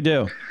 what should we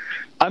do?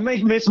 I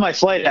might miss my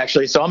flight,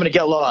 actually, so I'm going to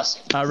get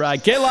lost. All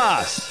right, get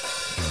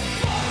lost.